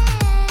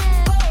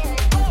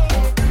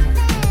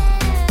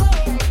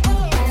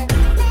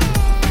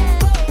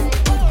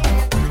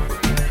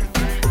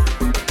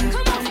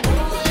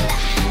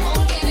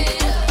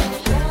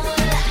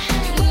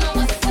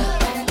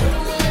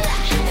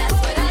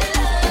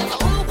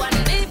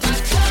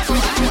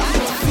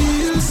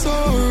 Feels so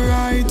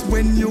right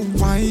when you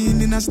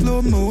whine in a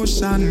slow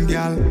motion,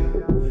 girl.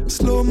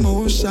 Slow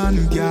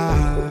motion,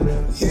 girl.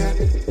 Yeah.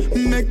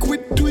 Make we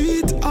do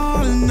it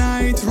all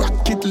night.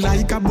 Rock it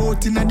like a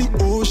boat in the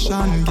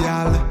ocean,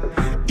 girl.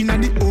 In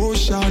the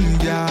ocean,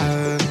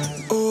 girl.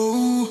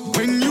 Oh,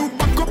 when you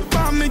back up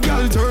on me,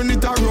 girl, turn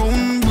it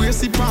around.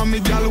 Brace it on me,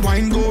 girl,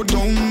 wine go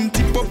down.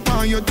 Tip up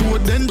on your toe,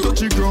 then touch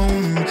the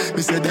ground.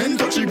 Me say then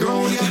touch the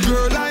ground.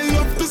 Girl, I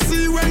love to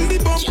see when the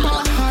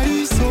bumper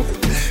highs up.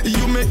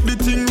 You make the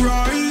thing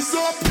rise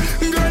up.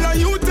 Girl,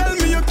 you tell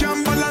me you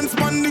can balance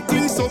on the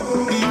thing so.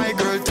 My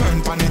girl,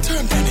 turn pan it,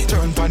 turn pan it,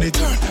 turn pan it,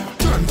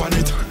 turn pan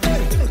it.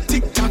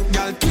 Tick tock,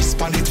 girl, twist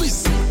pan it,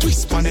 twist,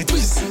 twist pan it,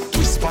 twist,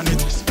 twist pan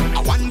it.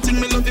 I one thing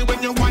me love you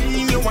when you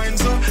wine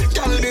so.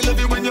 Girl, me love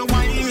you when you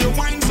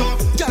wine so.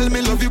 Girl,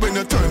 me love you when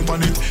you turn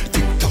pan it,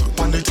 tick tock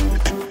pan it,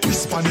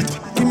 twist pan it.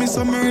 Give me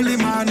some early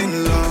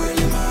morning love,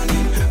 early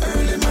morning,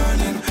 early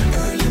morning,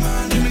 early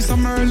morning. Give me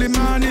some early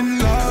morning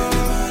love.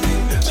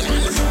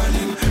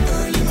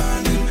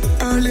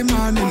 Early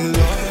morning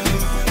love.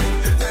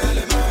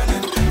 Early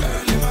morning,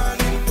 early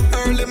morning,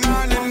 early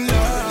morning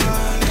love.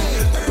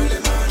 Early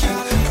morning,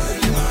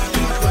 early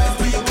morning.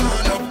 We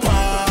gonna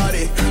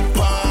party,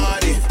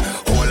 party.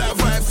 All our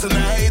vibes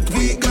tonight.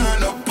 We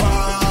gonna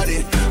party,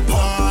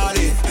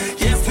 party.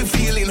 Yes, we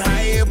feeling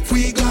high.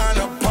 We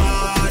gonna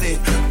party,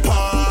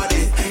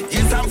 party.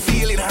 Yes, I'm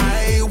feeling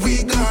high.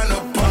 We gonna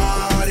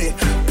party,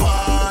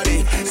 party.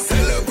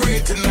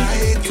 Celebrate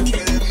tonight.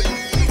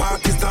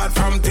 Party start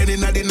from 10 in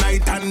the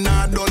night and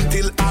not done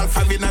till half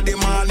 5 in the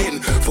morning.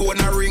 Phone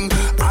a ring,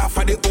 half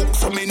of the hook,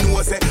 so me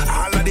know say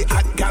all of the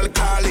hot gal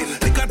calling.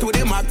 Liquor to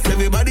the max,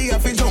 everybody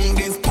have a junk.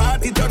 This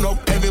party turn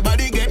up,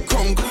 everybody get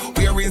crunk.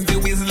 Where is the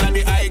whistle and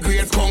the high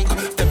grade skunk?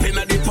 Step in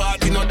at the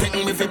party, not take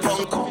me for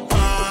punk.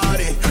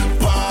 Party,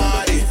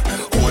 party,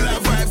 all our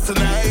vibes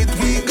tonight.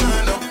 We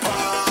gonna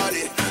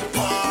party,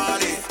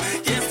 party.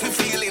 Yes, we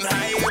feeling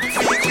high.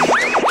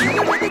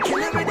 Killer with it,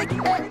 killer with it,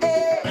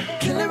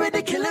 killer with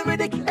it, killer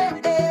with it, killer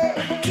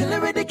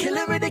with it,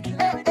 killer with it,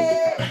 killer with it,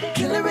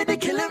 killer with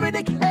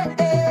it,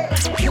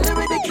 killer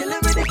with it, killer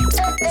with it.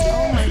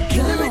 Oh my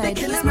God,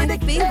 he's my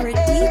favorite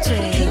DJ.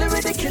 Killer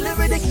with it, killer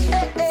with it,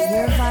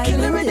 You're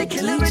vibing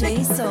with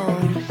DJ Soul.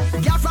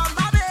 You're from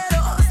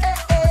Barbados,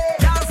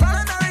 you're from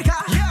America,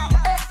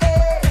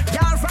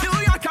 you're from New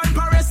York and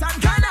Paris and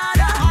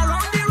Canada.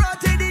 Around the road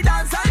to the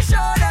dance and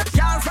show them.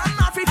 You're from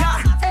Africa,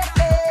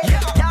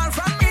 you're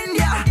from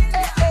India,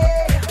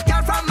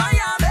 you're from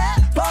Miami,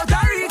 Puerto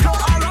Rico.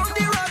 Around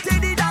the road to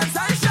the dance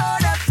and show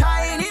them.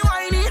 Tiny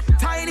whiny,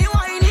 tiny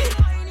whiny,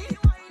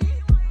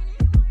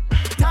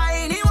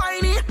 tiny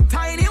whiny,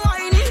 tiny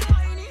whiny,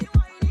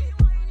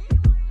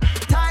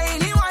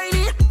 tiny whiny,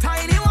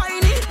 tiny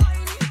whiny,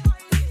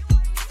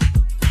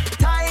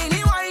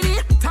 tiny whiny,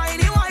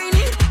 tiny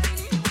whiny.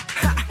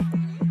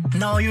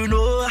 Now you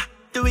know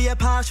the way you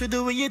pass, you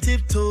the way you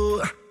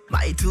tiptoe.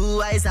 My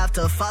two eyes have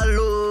to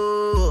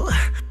follow.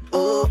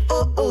 Oh,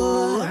 oh,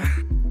 oh.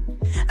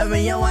 And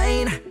when you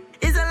whine,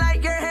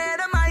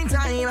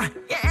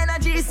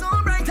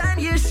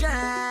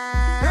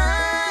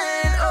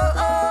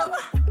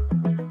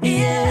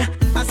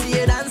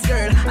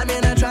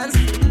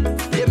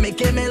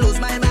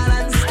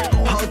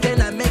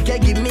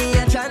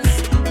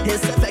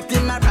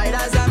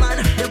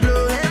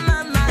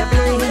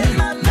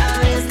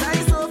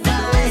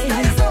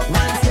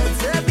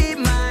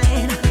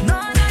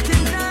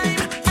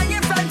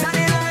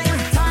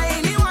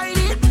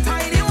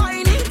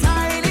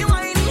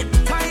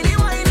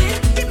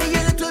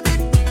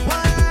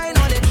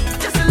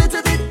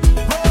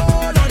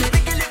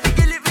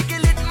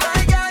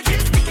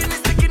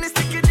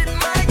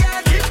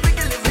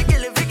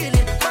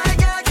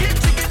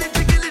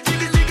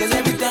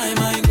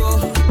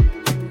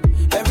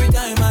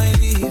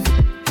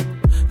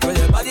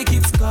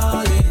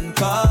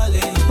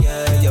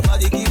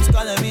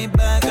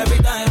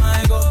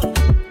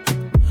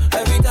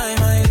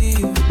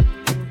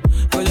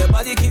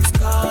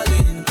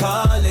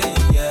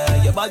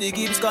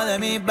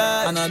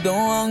 right. And I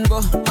don't want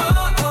go.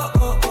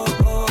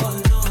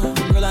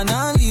 Girl, I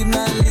not leave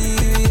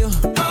you.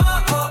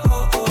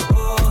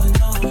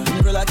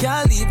 Girl, I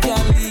can't leave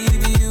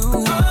you.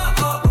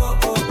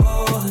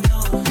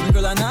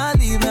 Girl, I not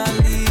leave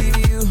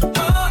you.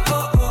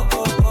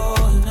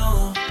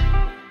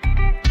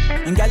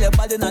 And girl, your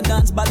body na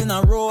dance, body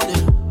na roll.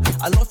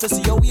 I love to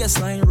see your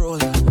waistline roll.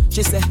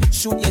 She said,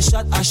 shoot your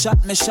shot, I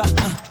shot me shot.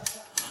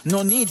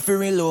 No need for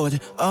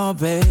reload. Oh,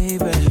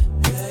 baby,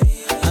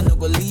 I no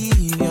go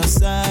leave your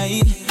side.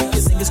 You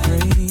think it's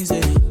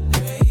crazy,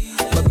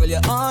 but girl,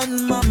 you're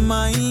on my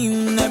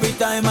mind. Every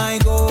time I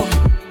go,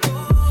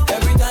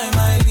 every time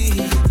I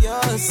leave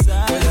your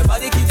side. Girl, your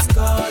body keeps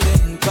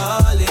calling,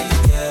 calling.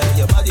 Yeah,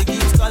 your body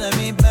keeps calling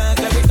me back.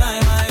 Every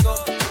time I go,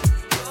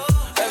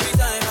 every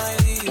time I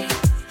leave.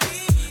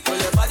 Girl,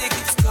 your body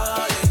keeps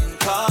calling,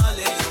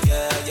 calling.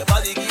 Yeah, your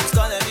body keeps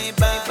calling me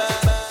back.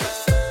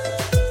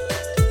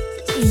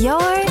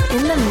 You're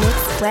in the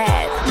mix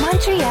with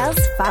Montreal's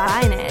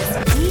finest,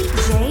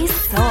 DJ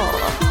Soul.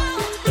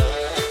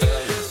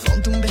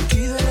 Ponte un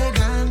vestido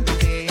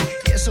elegante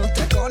y esos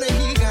tacones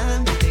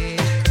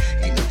gigantes.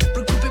 Y no te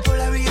preocupes por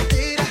la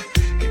billetera,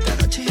 que esta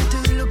noche yo te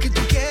doy lo que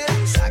tú quieras.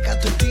 Saca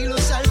tu estilo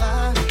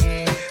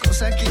salvaje,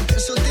 cosa que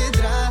eso te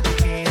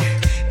traje.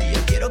 Y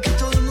yo quiero que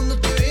todo el mundo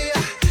te vea,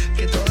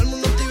 que todo el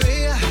mundo te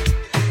vea.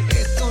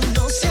 Esto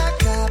no se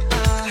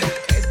acaba,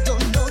 esto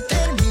no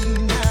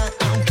termina,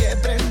 aunque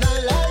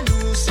prendan las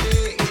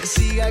luces. Que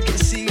siga, que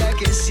siga,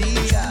 que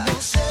siga.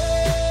 No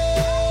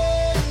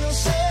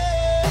sé,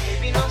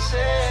 baby, no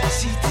sé.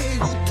 Si te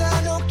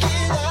gusta nos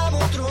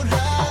quedamos otro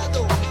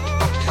rato.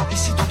 Y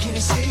si tú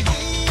quieres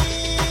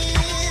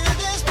seguir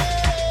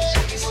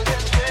después,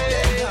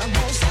 le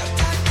damos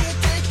hasta que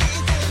te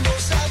quiten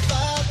los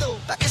zapatos,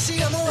 pa' que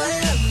sigamos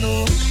bailando.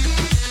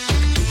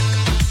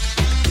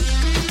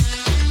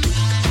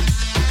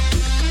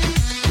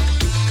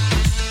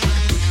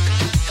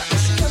 Pa' que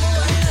sigamos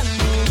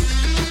bailando.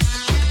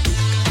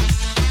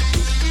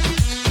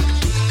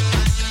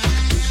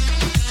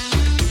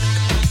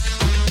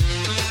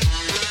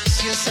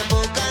 Si esa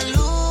poca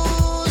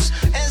luz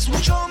es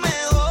mucho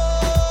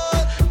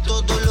mejor,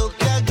 todo lo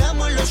que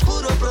hagamos en lo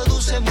oscuro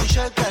produce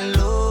mucha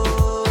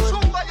calor.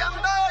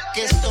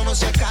 Que esto no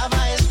se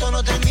acaba, esto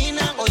no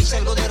termina. Hoy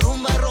salgo de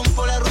rumba,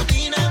 rompo la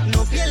rutina.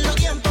 No pierdo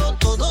tiempo,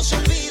 todo se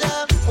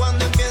olvida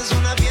cuando empieza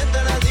una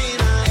fiesta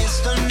latina.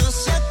 Esto no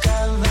se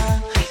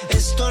acaba,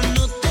 esto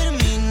no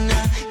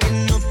termina. Que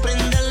no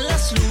prendan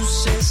las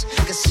luces,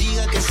 que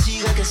siga, que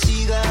siga, que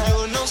siga.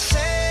 Yo no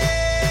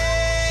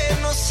sé,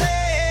 no sé.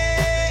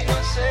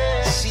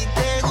 Si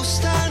te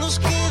gusta nos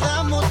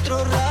quedamos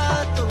otro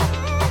rato.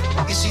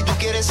 Y si tú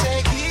quieres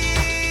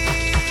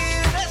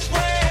seguir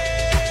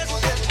después,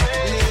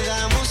 le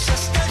damos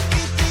hasta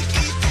que te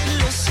quiten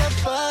los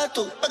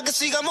zapatos, pa' que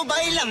sigamos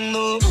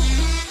bailando.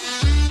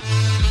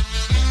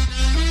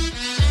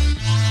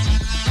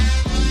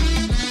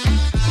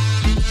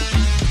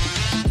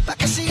 Pa'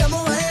 que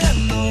sigamos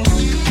bailando.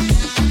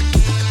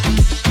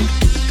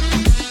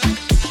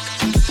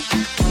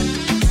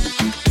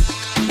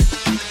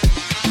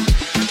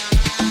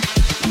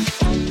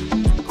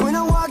 When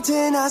I walked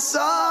in, I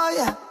saw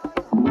ya.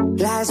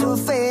 Lights were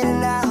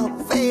fading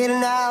out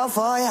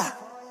for ya.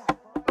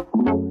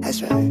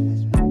 That's right.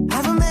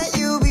 Haven't met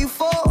you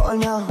before,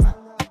 no.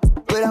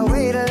 But I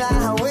wait a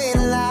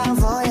line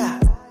for ya.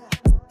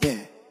 Yeah.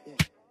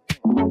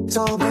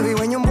 So baby,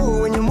 when you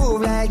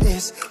move like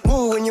this,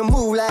 move when you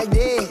move like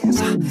this.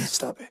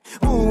 Stop it.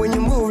 Move when you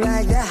move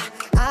like that.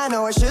 I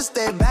know I should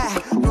stay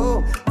back.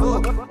 Oh,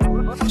 oh.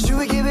 Should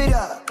we give it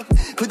up?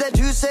 Put that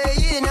juice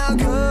in our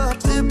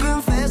cup,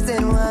 sipping fast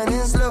and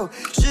running slow.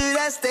 Should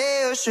I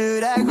stay or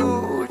should I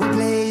go?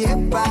 Play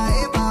it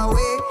by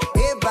way,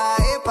 it by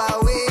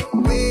way,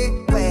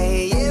 way,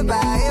 it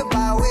by way,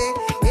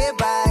 it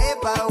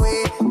by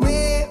way,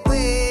 way,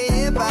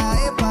 it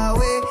by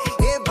way,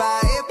 it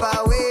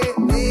by way,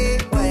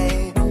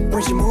 way.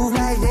 When she move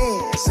like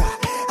this,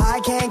 I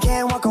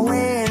can't walk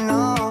away,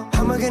 no.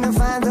 How am I gonna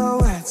find the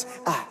words?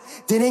 I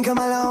didn't come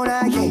alone,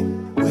 I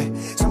came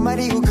with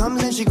somebody who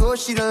comes and she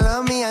goes, she don't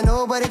love me, I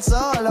know, but it's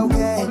all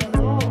okay.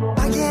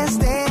 I can't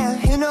stand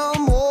here no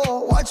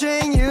more,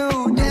 watching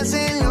you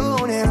dancing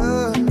alone, it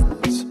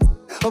hurts.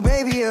 Oh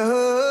baby, it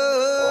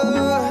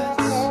hurts.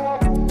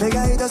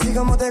 Pegadito así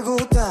como te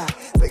gusta,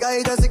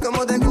 pegadito así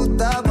como te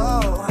gusta,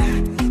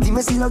 boy.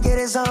 Dime si lo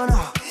quieres o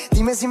no,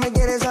 dime si me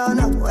quieres o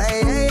no.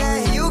 Hey, hey,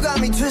 hey, you got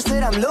me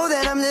twisted, I'm low,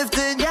 then I'm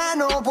lifted, ya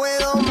no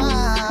puedo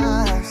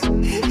más.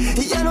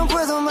 Ya no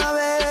puedo más,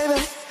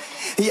 baby,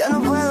 ya no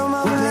puedo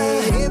más,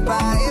 baby.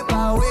 Epa,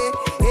 wey,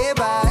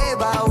 epa,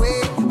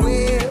 wey,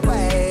 wey,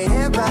 wey,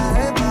 epa,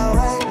 wey, epa,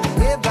 wey,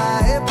 wey,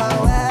 epa,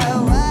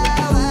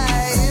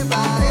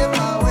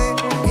 wey,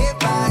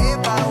 epa,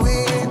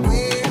 wey,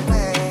 wey,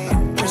 wey.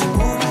 When you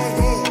move like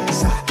this,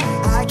 I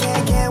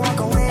can't walk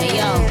away. Hey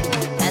yo,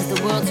 as the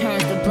world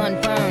turns, the blunt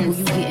burns. Where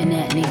you getting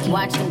at, Nikki?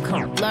 watch them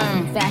come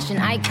learn. Fashion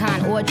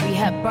icon Audrey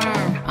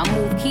Hepburn. I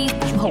move keys,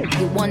 but you hope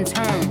get one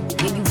turn.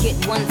 Yeah, you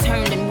get one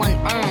turn and one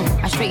earn.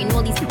 I straighten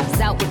all these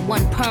out with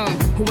one perm.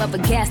 Whoever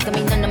gassed them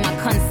ain't none of my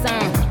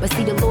concern. But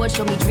see, the Lord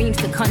showed me dreams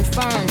to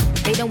confirm.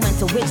 They done went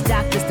to witch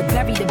doctors to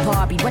bury the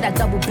Barbie, but I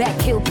double back,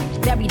 kill,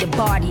 bury the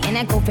body. And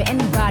that go for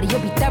anybody,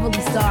 you'll be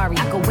thoroughly sorry.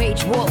 I could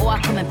wage war or I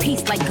come in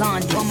peace like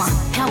Gandhi. On my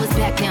powers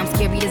back now, I'm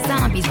scary to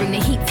zombies. Bring the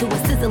heat to a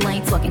sizzle,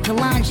 ain't talking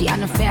Kalanji. I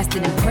done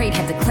fasted and prayed,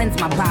 had to cleanse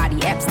my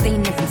body.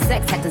 Abstaining from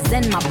sex, had to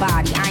zen my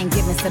body. I ain't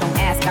giving, so don't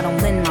ask, I don't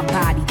lend my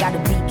body. Gotta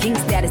be king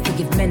status to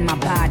give men my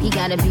body.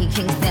 Gotta be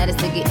king status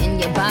to get in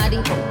your body.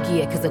 Oh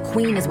yeah, cause a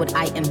queen is what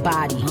I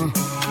embody, huh?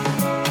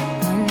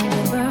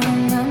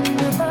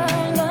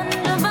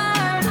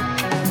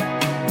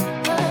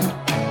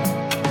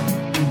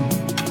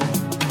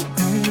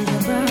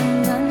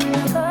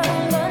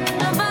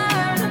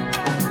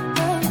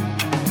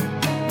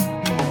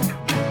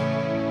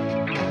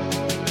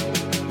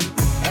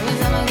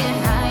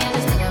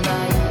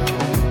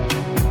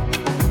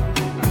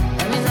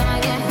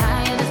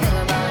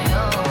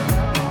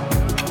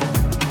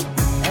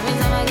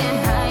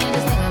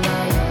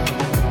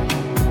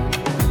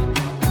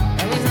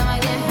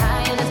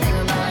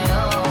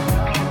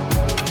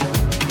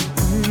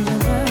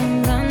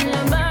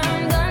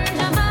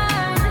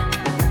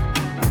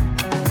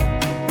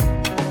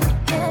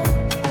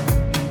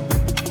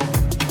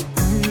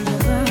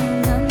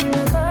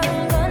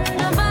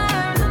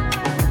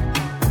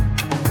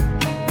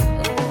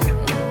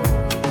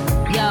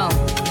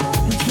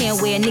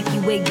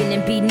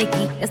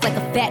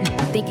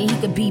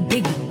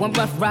 One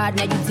rough ride,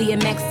 now you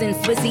DMX and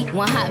Swizzy.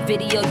 One hot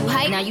video, you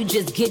hype, now you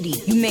just giddy.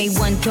 You made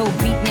one dope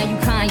beat, now you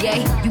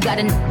Kanye. You got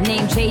a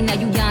name Jay, now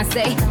you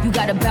Beyonce. You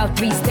got about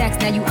 3 stacks,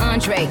 now you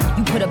Andre.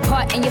 You put a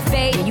part in your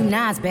fade, yeah, you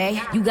Nas,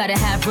 bae. You gotta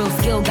have real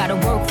skill, gotta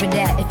work for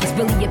that. If it's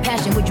really your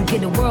passion, would you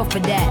get the world for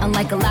that?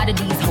 Unlike a lot of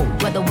these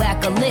hoes, whether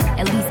whack or lit,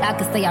 at least I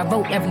could say I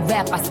wrote every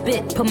rap I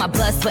spit. Put my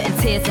blood, sweat, and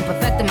tears in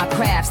perfecting my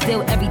craft.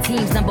 Still every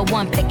team's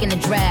 #1 pick in the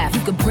draft.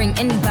 You could bring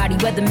anybody,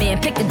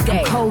 weatherman, pick a day.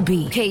 I'm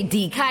Kobe,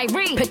 KD,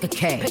 Kyrie, pick a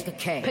K. Pick a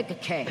K, pick a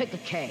K, pick a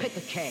K, pick a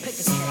K, pick a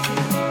K.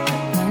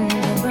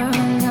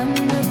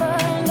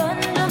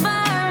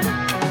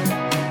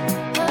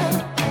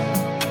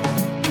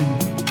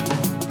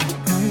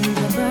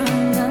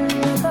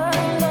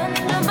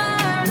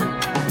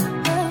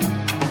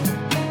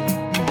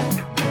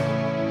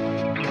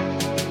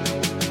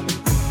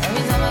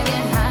 Every time I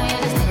get high,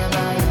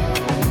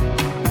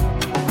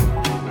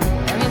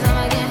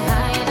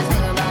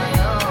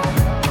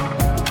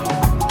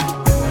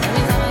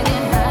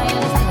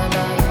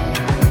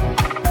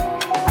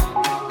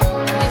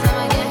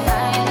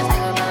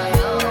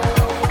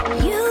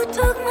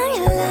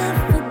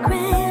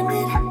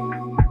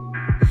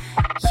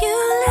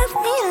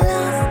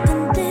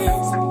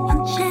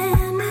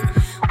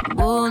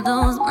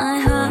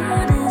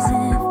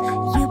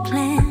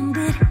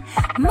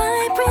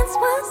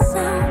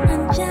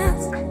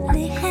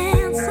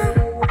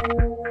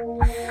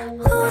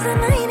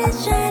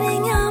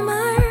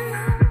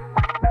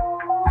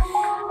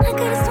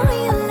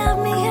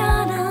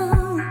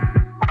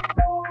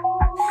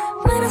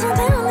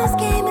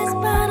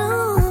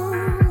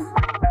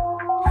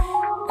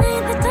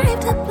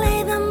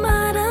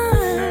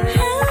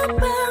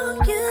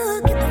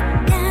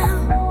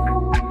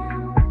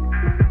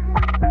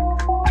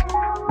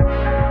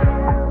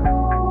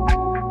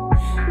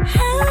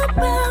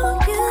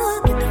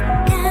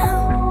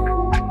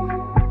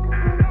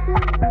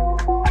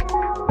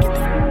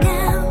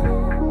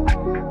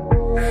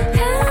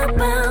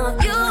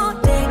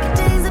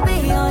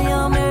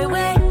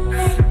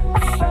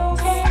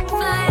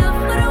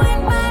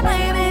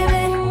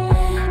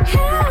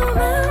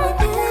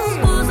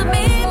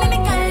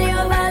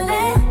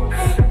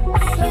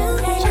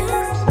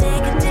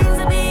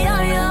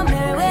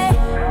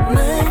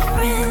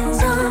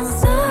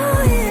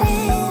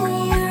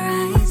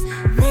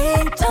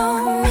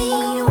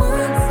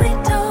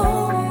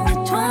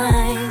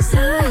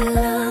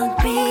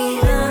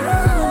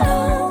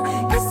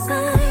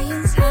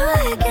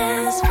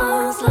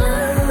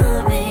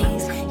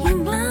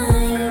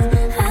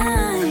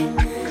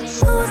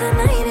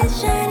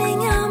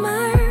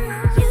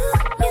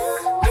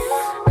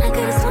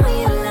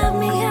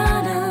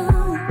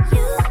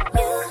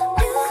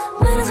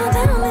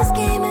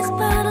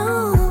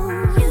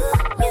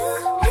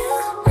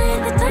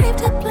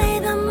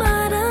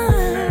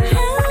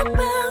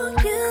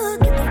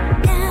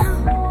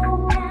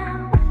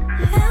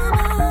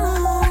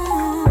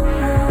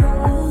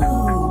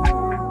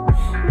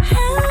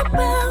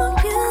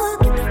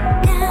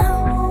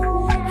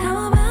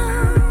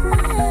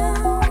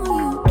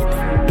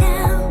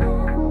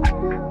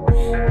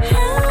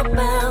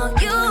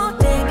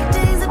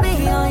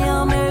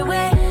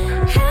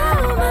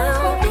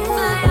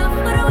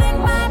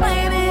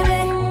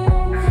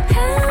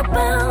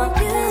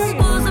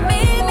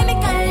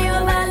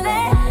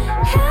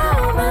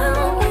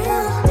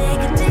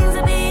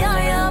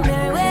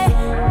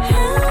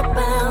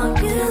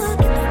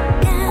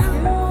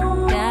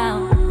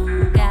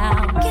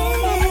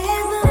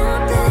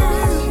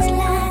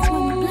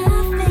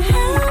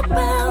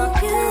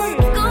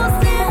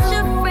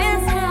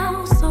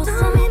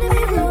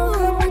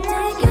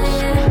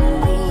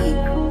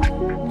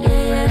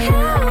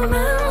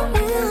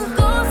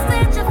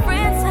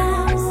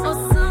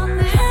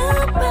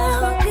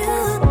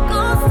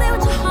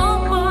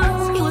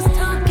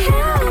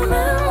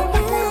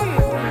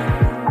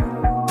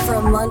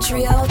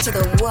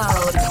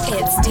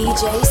 It's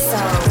DJ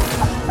Soul.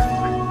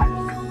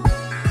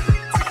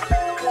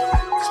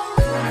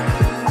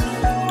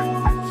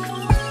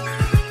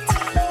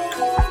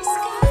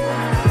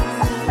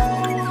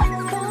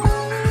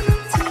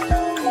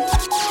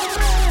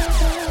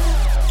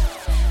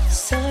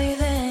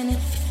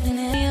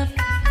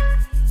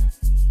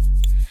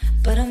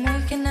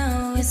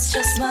 It's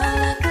just my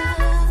luck.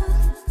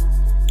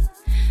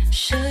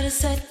 Should've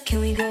said, can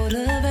we go to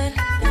bed?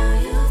 Now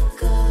you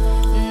go.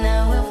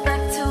 Now we're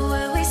back to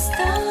where we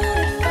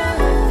started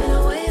from. And I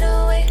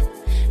wait,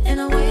 and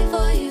I wait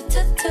for you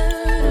to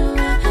turn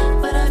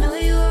around. But I know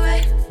you were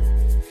right.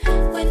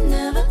 We're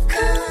never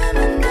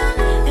coming down.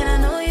 And I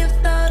know you've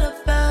thought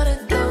about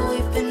it, though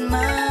we've been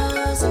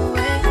miles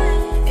away.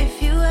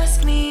 If you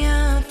ask me,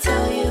 I'll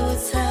tell you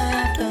what's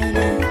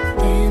happening.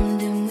 Damn,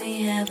 didn't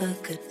we have a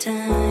good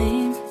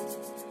time?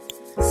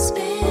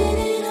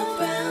 Spinning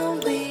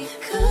around, we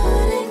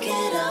couldn't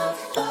get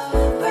off our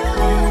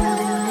ride.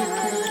 And we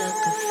put up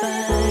a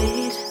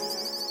fight.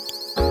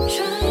 I'm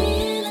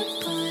trying to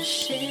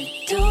push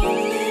it,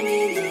 don't let me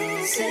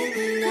lose it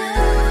now.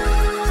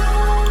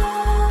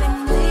 Been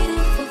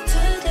waiting for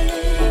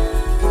today,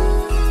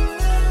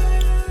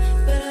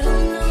 but I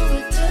don't know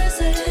what to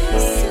say.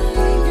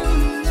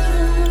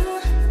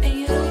 And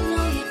you don't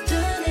know you've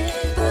done it,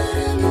 but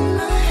I'm in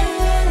my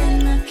head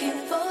and I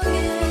can't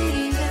forget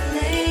even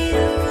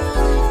later.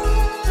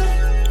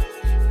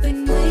 Been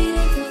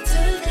waiting for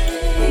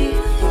today,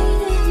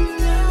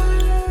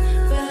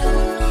 but I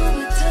don't know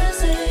what to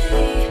say.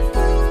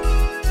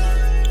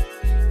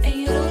 And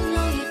you don't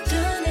know you've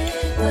done it,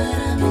 but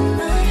I'm in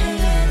my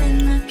head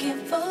and I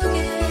can't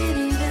forget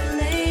even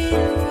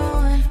later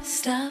on.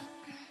 Stop,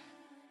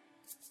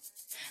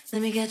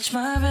 let me catch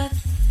my breath.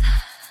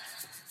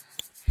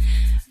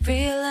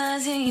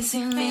 Realizing you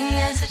see me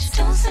yet, but you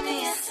don't see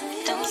me yet,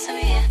 don't see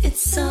me yet.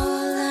 It's all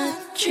I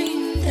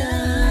dreamed of.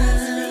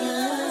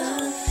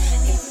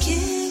 It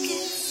can't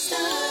get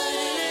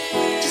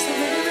started. Just a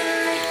little bit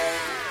late.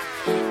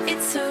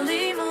 It's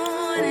early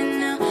morning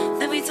now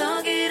that we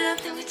talk it up.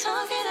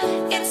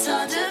 It's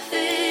hard to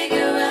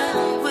figure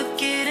out. We're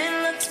getting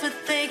looks, but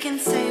they can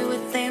say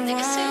what they want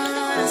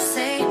to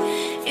say.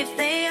 If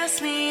they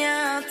ask me,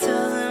 I'll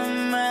tell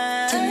them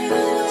right.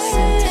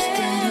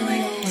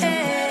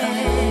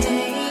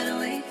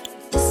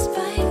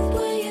 Despite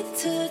what you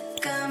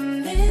took, I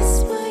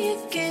miss what you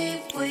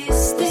gave. Will you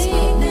stay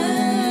now?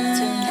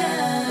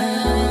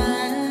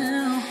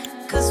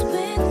 'Cause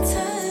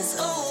winter's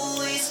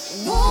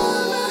always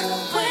warmer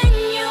when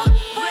you're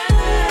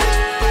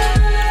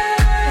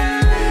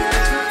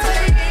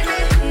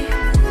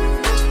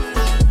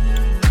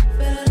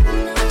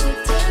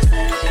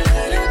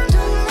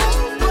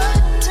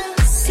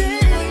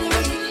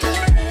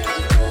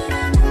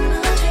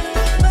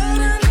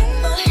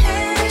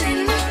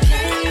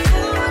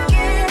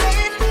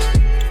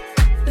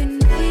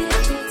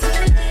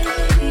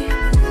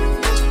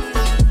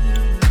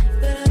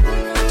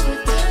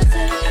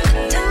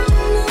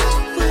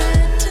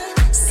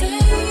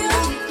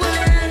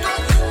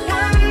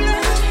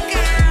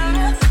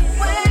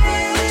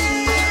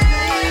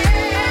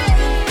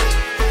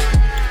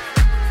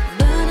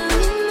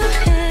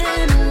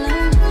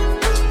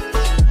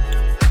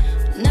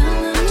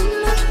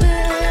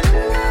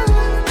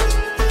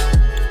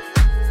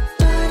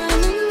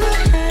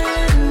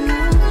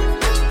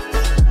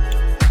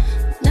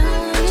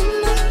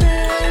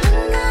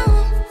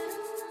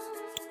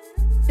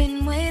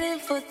been waiting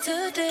for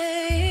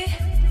today,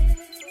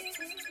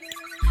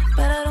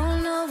 but I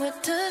don't know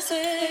what to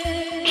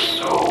say.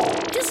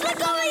 Just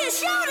look over your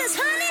shoulders,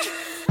 honey.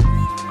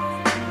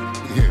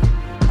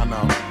 Yeah, I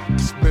know.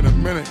 It's been a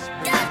minute.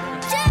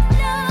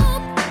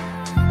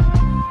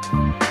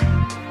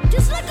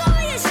 Just look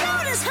over your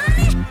shoulders,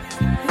 honey.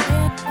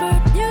 Wherever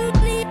you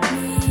lead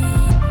me.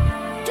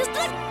 Just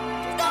look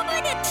over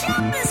your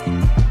shoulders.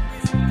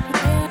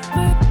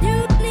 Wherever you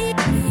lead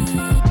me.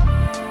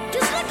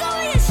 Just look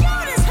over your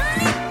shoulders,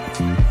 honey.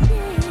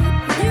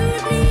 You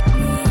lead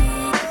me.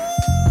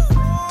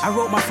 I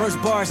wrote my first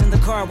bars in the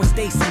car with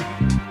Stacy.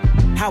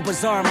 How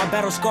bizarre, my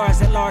battle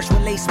scars at large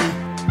will lace me.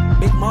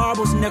 Big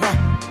marbles, nigga.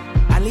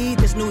 I lead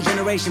this new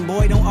generation,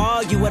 boy, don't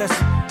argue with us.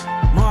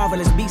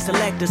 Marvelous beat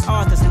selectors,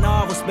 authors, and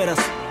novel spitters.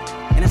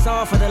 And it's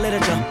all for the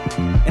literature.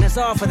 And it's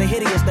all for the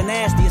hideous, the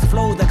nastiest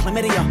flow, the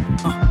chlamydia.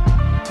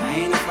 I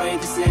ain't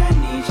afraid to say I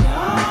need you.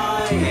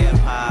 Oh, yeah.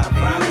 I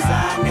promise I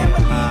never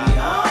leave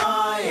you.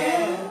 Oh,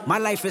 yeah. My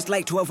life is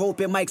like 12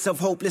 open mics of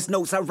hopeless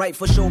notes. I write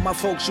for show, my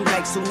folks shoot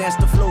like soon as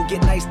the flow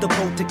get nice. The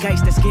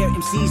poltergeist that scare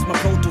MCs, my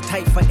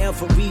prototype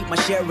forever. Read my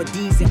share of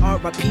D's and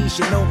RIPs.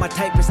 You know my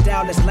type of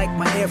style is like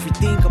my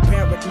everything.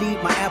 Apparently,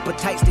 my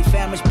appetites, they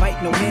famished,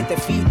 bite no hand that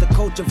feed the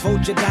culture.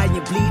 Vulture, die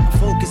and bleed.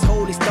 Focus,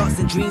 hold his thoughts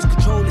and dreams.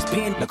 Control his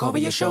pen. Look over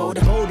your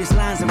shoulder. Hold his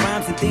lines and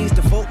rhymes and things.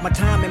 Devote my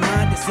time and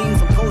mind. It seems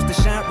from post to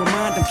shine.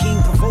 Remind them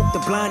king. Provoke the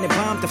blind and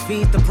bomb the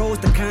fiends. The pros,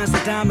 the cons, the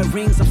diamond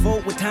rings. A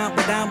vote with time,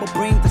 but I will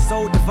bring the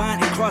soul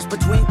divine and cross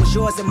between what's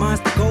yours and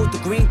mine's the gold, the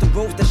green, the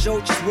rose that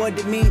showed just what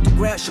it means to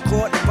grab your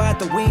cord, divide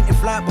the wing and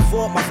fly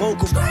before my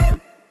vocals.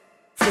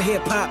 for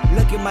hip hop.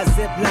 Look at my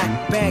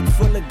Ziploc bag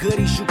full of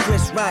goodies. You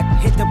Chris Rock.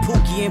 Hit the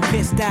Pookie and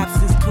pit stops.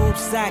 Since tube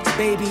socks,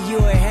 baby, you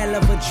a hell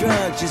of a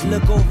drug. Just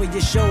look over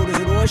your shoulders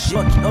and all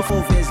shit off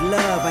over his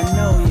love. I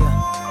know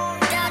ya.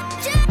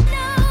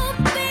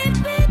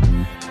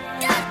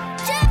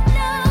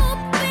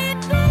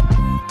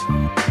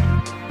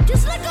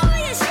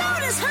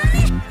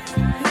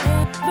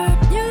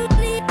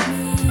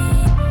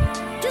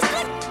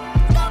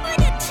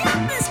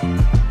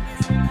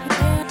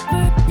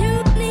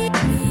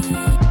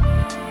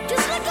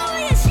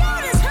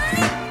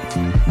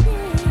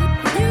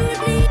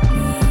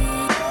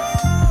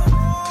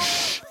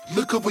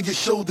 Over your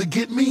shoulder,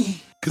 get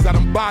me. Cause I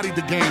done bodied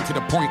the game to the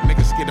point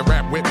niggas scared to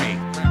rap with me.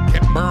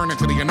 Kept burning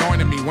till they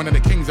anointed me one of the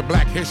kings of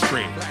black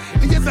history.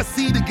 And yes, I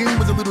see the game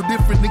was a little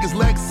different. Niggas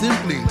lack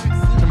simply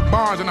them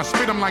bars, and I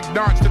spit them like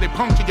darts till they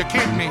puncture your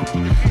kidney.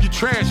 You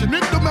trash, and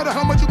it don't matter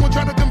how much you gon'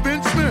 try to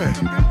convince me.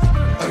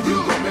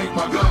 You gon' make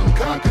my gun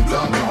cock and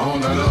tongue a whole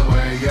nother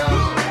way, yeah.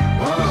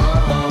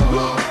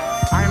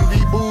 I am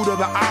the Buddha,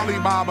 the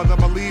Alibaba, the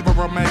believer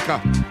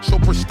maker. So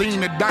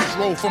pristine, the dice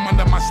roll from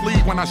under my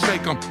sleeve when I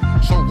shake them.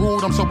 So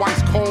rude, I'm so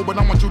ice cold, but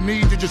I'm what you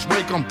need to just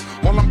rake them.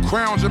 All them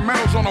crowns and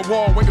medals on the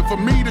wall waiting for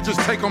me to just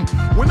take them.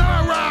 When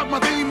I arrive, my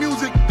theme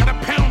music got a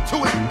pound to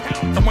it.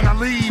 And when I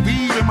leave,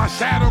 even my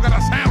shadow got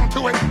a sound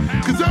to it.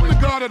 Cause I'm the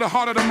god of the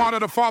heart of the martyr,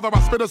 the father. I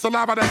spit a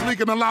saliva that's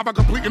leaking the lava,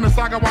 completing the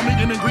saga while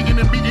meeting and greeting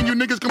and beating you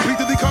niggas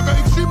completely conquer.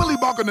 Extremely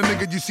barking the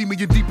nigga, you see me,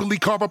 you deeply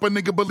carve up a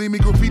nigga. Believe me,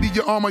 graffiti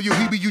your armor, you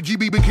Hebe, you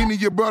GB, bikini,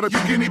 your brother, you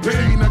guinea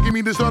pig. Now give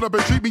me this start up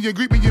and treat me and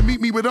greet me and meet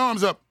me with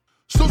arms up.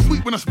 So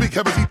sweet when I speak,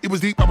 heaven, it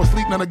was deep, I was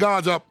sleeping, and the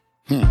gods up.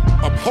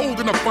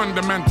 Upholding the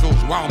fundamentals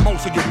while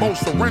most of you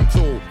boast a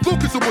rental.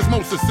 Focus on what's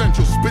most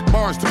essential. Spit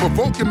bars to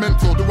provoke your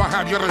mental. Do I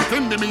have your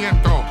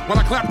entendimiento? While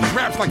I clap these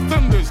raps like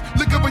thunders.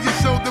 Look over your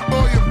shoulder,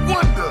 boy, and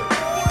wonder.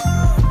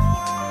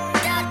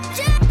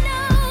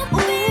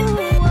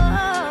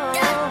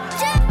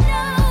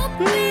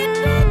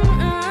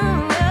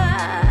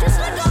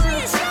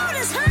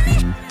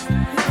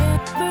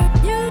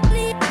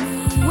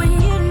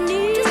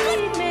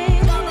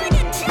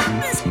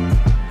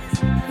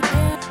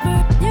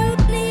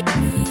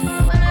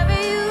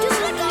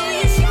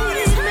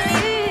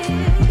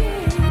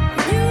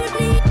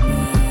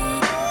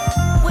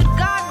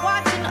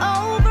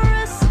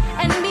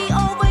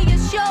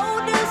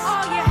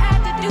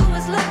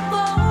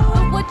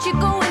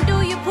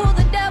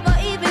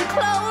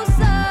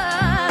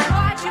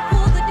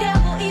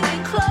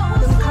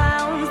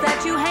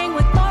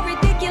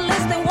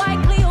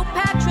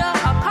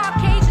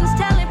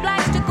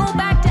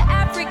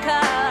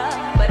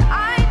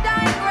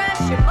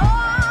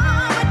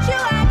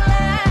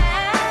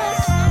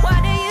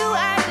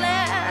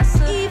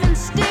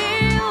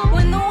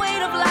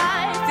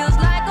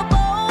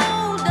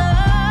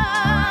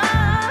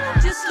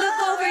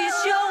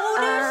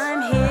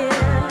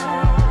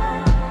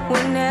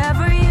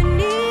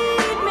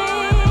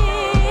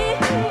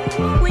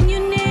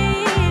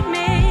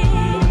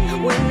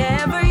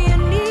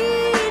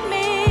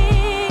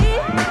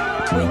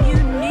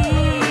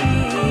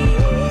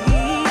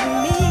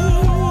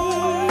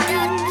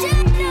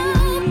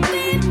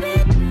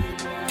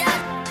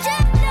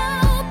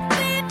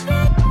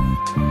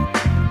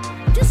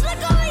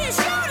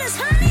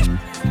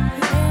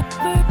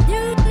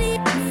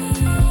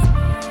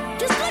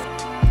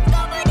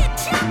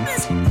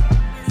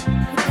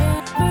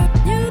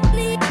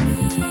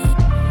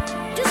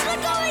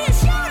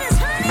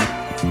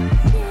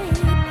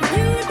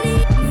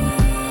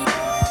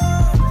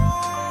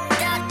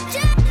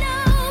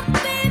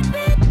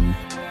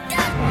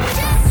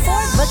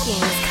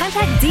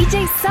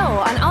 DJ Soul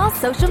on all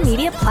social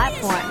media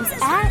platforms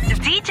at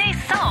DJ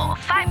Soul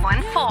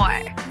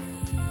 514.